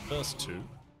 First 2.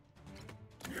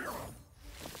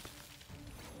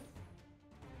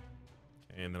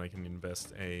 And then I can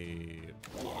invest a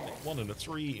 1 and a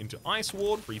 3 into Ice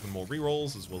Ward for even more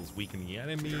rerolls, as well as weaken the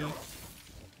enemy.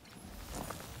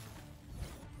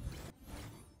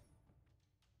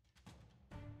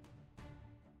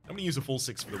 I'm going to use a full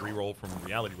 6 for the reroll from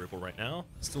Reality Ripple right now.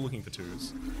 Still looking for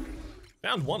 2s.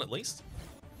 Found 1 at least.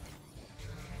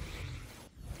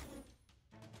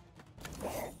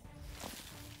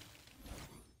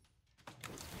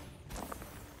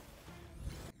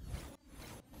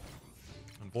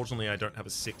 Unfortunately, I don't have a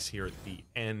 6 here at the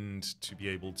end to be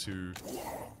able to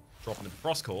drop into the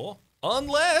Frostcore.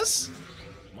 Unless...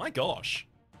 My gosh.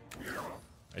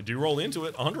 I do roll into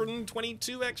it.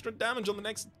 122 extra damage on the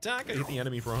next attack. I hit the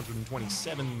enemy for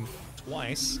 127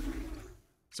 twice.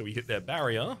 So we hit their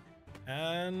barrier.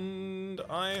 And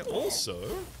I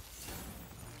also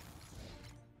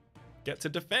get to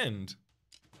defend.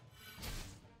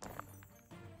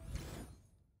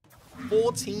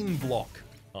 14 block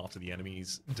after the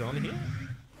enemy's done here.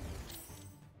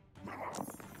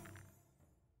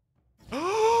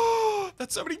 Oh,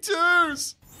 that's so many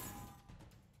 2s!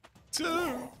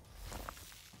 2.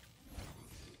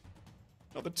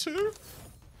 Another 2.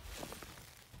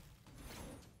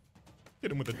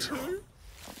 Hit him with a 2.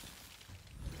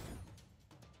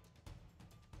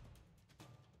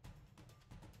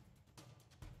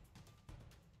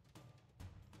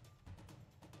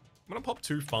 I'm gonna pop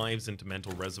 2 5s into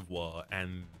Mental Reservoir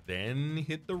and then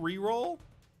hit the reroll.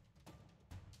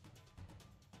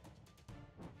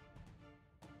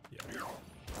 Yeah.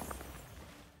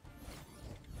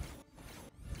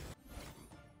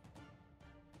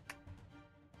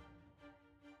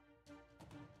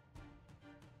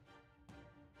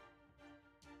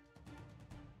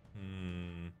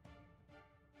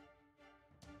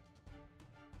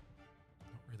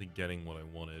 Not really getting what I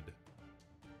wanted.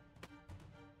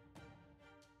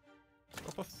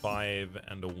 Drop a 5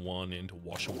 and a 1 into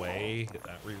Wash Away. Hit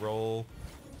that reroll.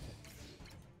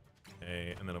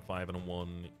 Okay, and then a 5 and a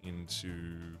 1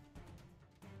 into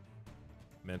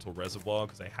Mental Reservoir,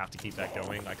 because I have to keep that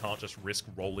going. I can't just risk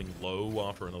rolling low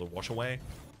after another Wash Away,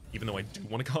 even though I do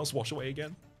want to cast Wash Away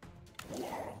again.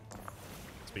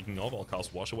 Speaking of, I'll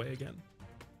cast Wash Away again.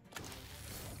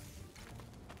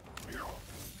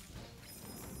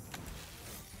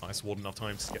 Ice Sword enough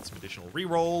times to get some additional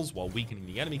rerolls while weakening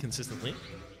the enemy consistently.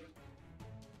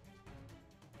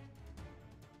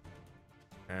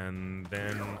 And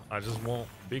then I just want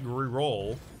big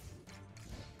reroll.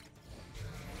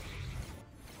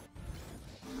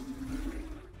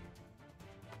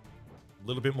 A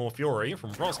little bit more Fury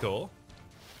from Frostcore.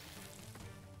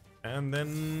 And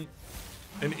then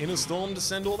an Inner Storm to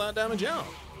send all that damage out.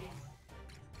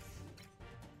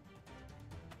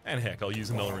 And heck, I'll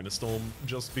use another Inner Storm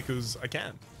just because I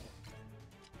can.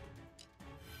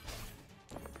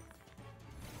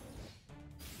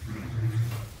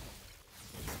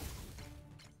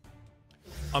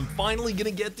 I'm finally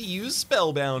gonna get to use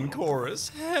Spellbound Chorus.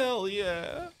 Hell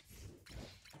yeah.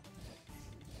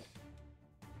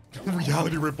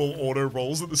 Reality Ripple auto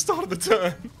rolls at the start of the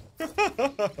turn.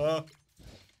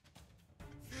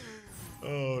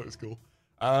 Oh, that was cool.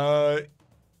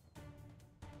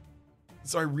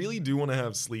 So I really do want to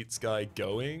have Sleet Sky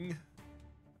going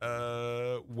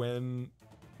when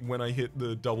I hit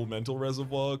the double mental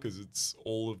reservoir, because it's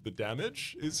all of the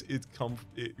damage is come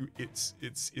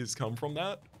from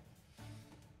that.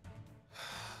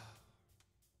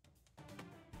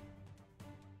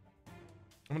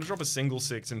 I'm gonna drop a single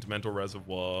 6 into mental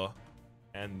reservoir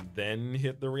and then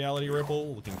hit the reality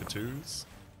ripple, looking for 2s.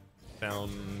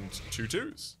 Found 2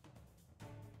 2s.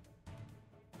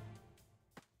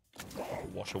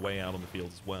 Wash away out on the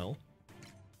field as well.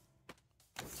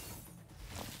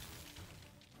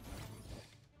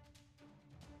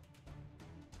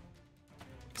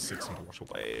 Six into wash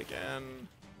away again.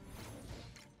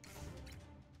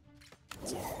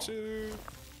 2.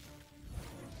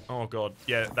 Oh god,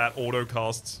 yeah, that auto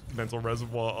casts mental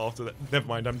reservoir after that. Never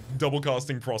mind, I'm double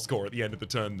casting Frostcore at the end of the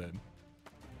turn then.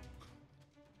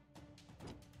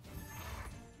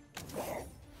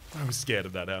 I was scared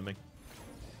of that happening.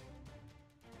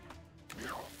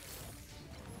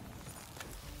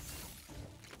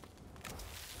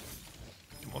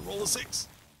 Come on, roll a 6.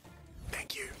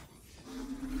 Thank you.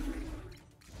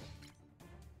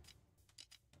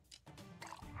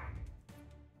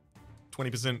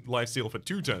 %20 lifesteal for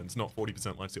 2 turns, not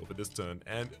 40% lifesteal for this turn,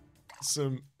 and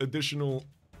some additional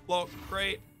block.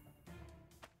 Great.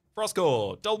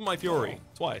 Frostcore, double my fury,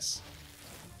 twice.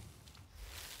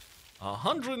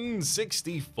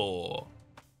 164.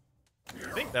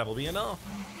 I think that'll be enough.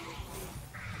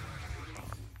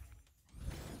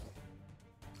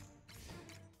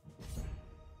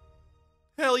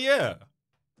 Hell yeah.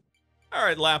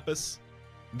 Alright, Lapis.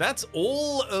 That's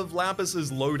all of Lapis's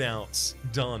loadouts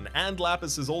done, and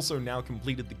Lapis has also now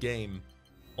completed the game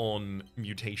on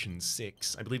Mutation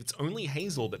 6. I believe it's only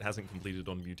Hazel that hasn't completed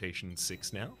on Mutation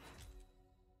 6 now.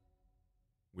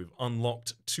 We've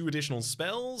unlocked 2 additional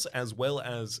spells, as well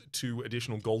as 2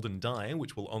 additional golden die,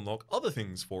 which will unlock other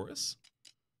things for us.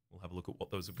 We'll have a look at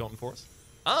what those have gotten for us.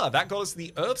 Ah, that got us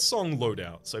the Earth Song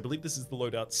loadout. So I believe this is the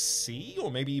loadout C, or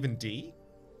maybe even D,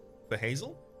 for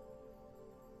Hazel.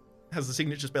 Has the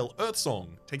signature spell Earth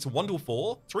Song. Takes a 1 to a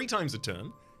 4, 3 times a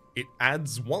turn. It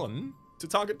adds 1 to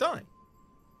target die.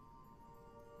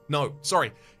 No,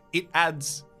 sorry. It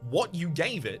adds what you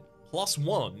gave it plus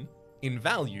 1 in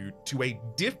value to a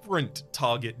different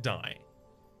target die.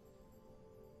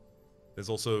 There's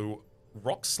also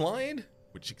Rock Slide,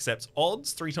 which accepts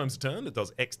odds 3 times a turn. It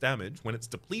does X damage. When it's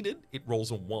depleted, it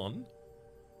rolls a 1.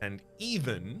 And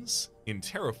Evens in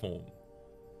Terraform.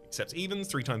 Accepts evens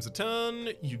 3 times a turn,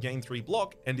 you gain 3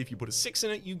 block, and if you put a 6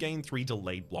 in it, you gain 3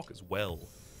 delayed block as well.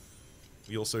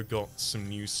 We also got some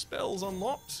new spells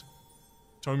unlocked.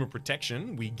 Tome of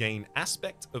Protection, we gain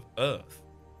Aspect of Earth.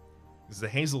 This is a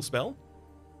Hazel spell.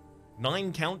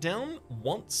 9 cooldown,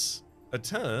 once a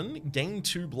turn, gain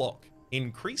 2 block.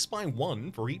 Increase by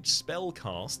 1 for each spell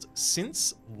cast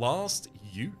since last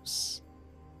use.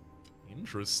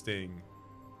 Interesting.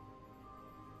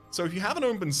 So if you have an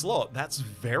open slot, that's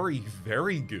very,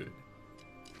 very good.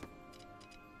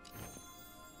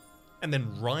 And then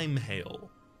Rhyme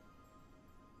Hail.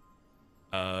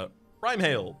 Rhyme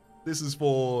Hail. This is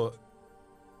for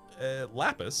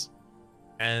Lapis,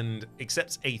 and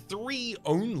accepts a 3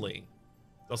 only.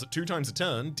 Does it 2 times a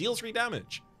turn, deals 3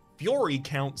 damage. Fury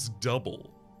counts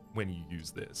double when you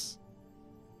use this.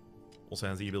 Also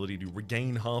has the ability to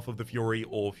regain half of the Fury,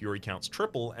 or Fury counts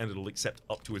triple, and it'll accept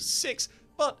up to a 6.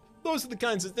 But those are the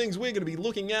kinds of things we're going to be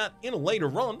looking at in a later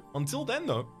run. Until then,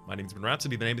 though, my name's been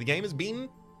Rhapsody. The name of the game has been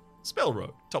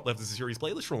SpellRogue. Top left is a series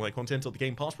playlist for all my content of the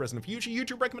game past, present, and future.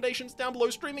 YouTube recommendations down below.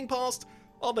 Streaming past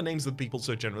are the names of the people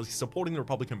so generously supporting the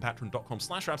Republic and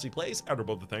patreon.com/RhapsodyPlays. Out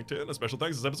above the thank to, and a special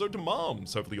thanks this episode to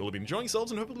Moms. Hopefully you all have been enjoying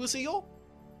yourselves, and hopefully we'll see you all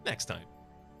next time.